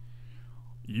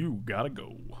 You gotta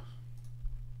go.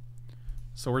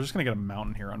 So we're just gonna get a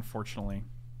mountain here, unfortunately.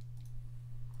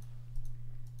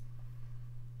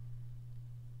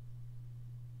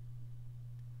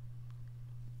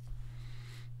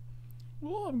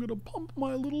 Well, I'm gonna pump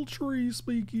my little tree,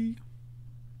 Speaky.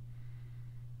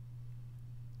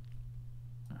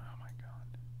 Oh my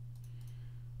god.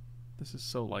 This is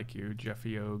so like you,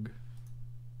 Jeffy Og.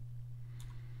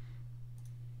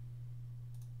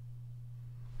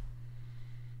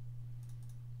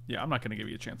 Yeah, I'm not gonna give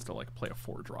you a chance to like play a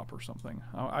 4-drop or something.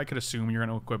 I could assume you're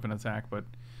gonna equip an attack, but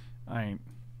I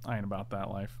ain't about that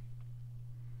life.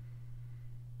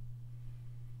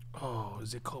 Oh,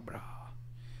 the Cobra.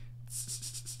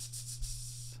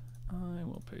 I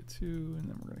will pay 2, and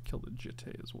then we're gonna kill the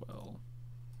Jitte as well.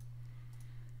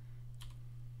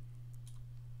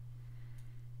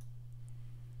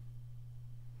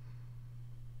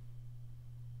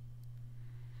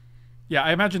 Yeah,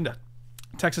 I imagine that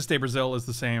Texas de Brazil is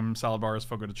the same salad bar as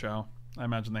Fogo de Chao. I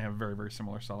imagine they have very, very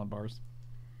similar salad bars.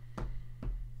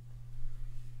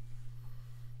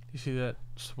 You see that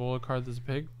spoiler card that's a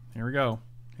pig? Here we go.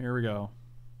 Here we go.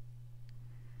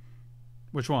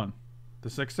 Which one? The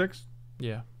 6/6?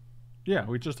 Yeah. Yeah,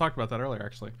 we just talked about that earlier,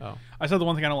 actually. Oh. I said the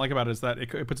one thing I don't like about it is that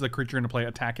it puts the creature into play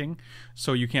attacking,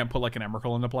 so you can't put like an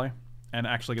Emrakul into play and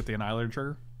actually get the Annihilator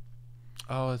trigger.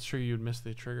 Oh, that's true. You'd miss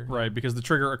the trigger. Right, because the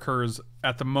trigger occurs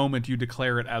at the moment you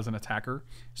declare it as an attacker.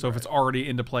 So if it's already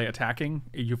into play attacking,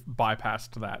 you've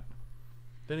bypassed that.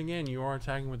 Then again, you are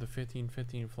attacking with the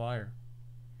 15/15 flyer.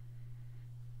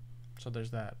 So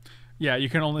there's that. Yeah, you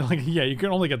can only you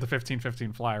can only get the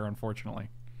 15/15 flyer, unfortunately.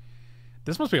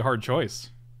 This must be a hard choice.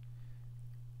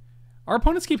 Our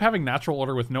opponents keep having natural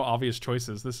order with no obvious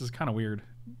choices. This is kind of weird.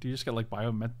 Do you just get like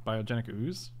biogenic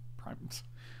ooze? Primes.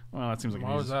 Well, that seems like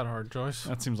Why was that hard, Joyce?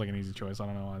 That seems like an easy choice. I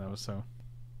don't know why that was so.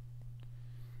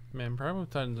 Man, Primal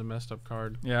Titan's a messed up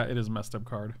card. Yeah, it is a messed up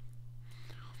card.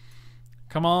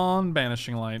 Come on,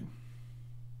 Banishing Light.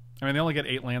 I mean, they only get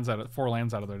 4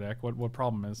 lands out of their deck. What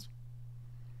problem is?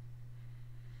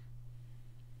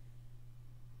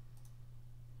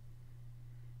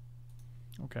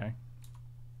 Okay.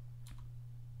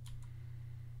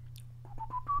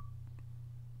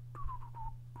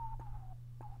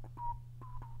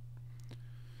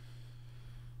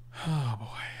 Oh boy.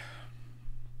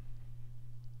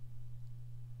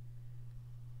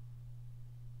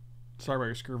 Sorry about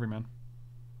your scurvy, man.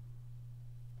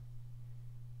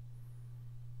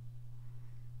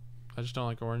 I just don't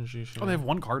like orange juice. Oh, they have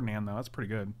 1 card in hand though. That's pretty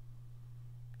good.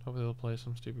 Hopefully they'll play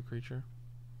some stupid creature.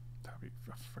 That'd be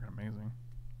fucking amazing.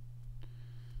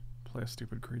 Play a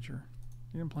stupid creature.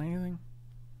 You didn't play anything?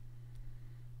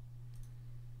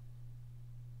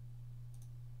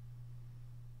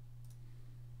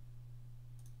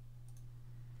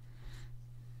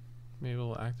 Maybe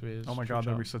we'll activate his Oh my true god,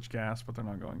 that'd chop. be such gas, but they're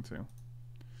not going to.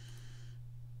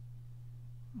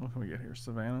 What can we get here?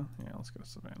 Savannah? Yeah, let's go to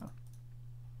Savannah.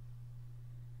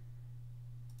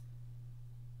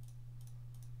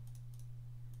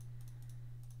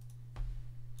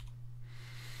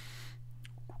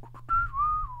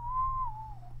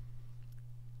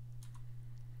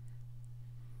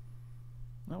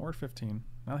 No, we're at 15.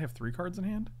 Now they have 3 cards in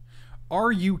hand?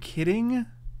 Are you kidding?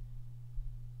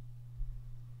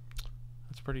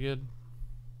 That's pretty good.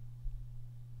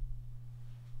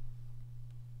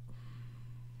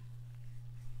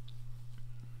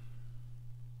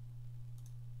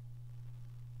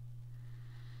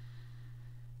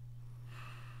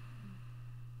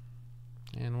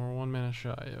 And we're 1 minute shy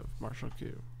of Marshall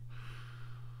Q.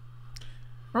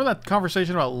 Remember that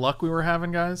conversation about luck we were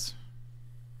having, guys?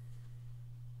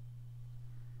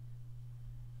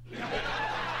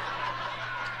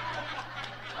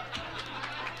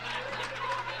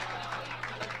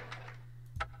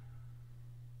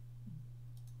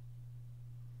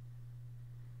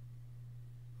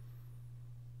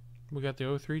 We got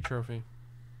the 03 trophy.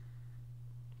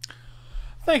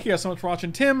 Thank you guys so much for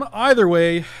watching. Tim, either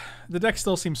way, the deck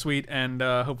still seems sweet, and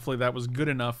hopefully that was good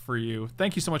enough for you.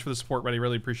 Thank you so much for the support, buddy.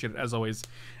 Really appreciate it, as always.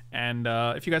 And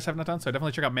if you guys have not done so,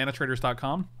 definitely check out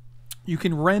manatraders.com. You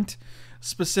can rent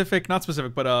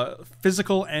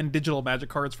physical and digital Magic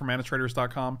cards from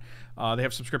manatraders.com. They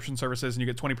have subscription services, and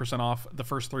you get 20% off the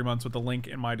first 3 months with the link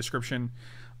in my description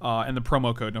and the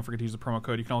promo code. Don't forget to use the promo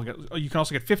code. You can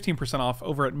also get 15% off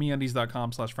over at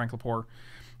meundies.com/franklepore,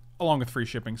 along with free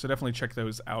shipping. So definitely check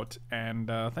those out. And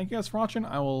thank you guys for watching.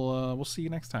 We'll see you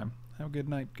next time. Have a good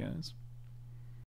night, guys.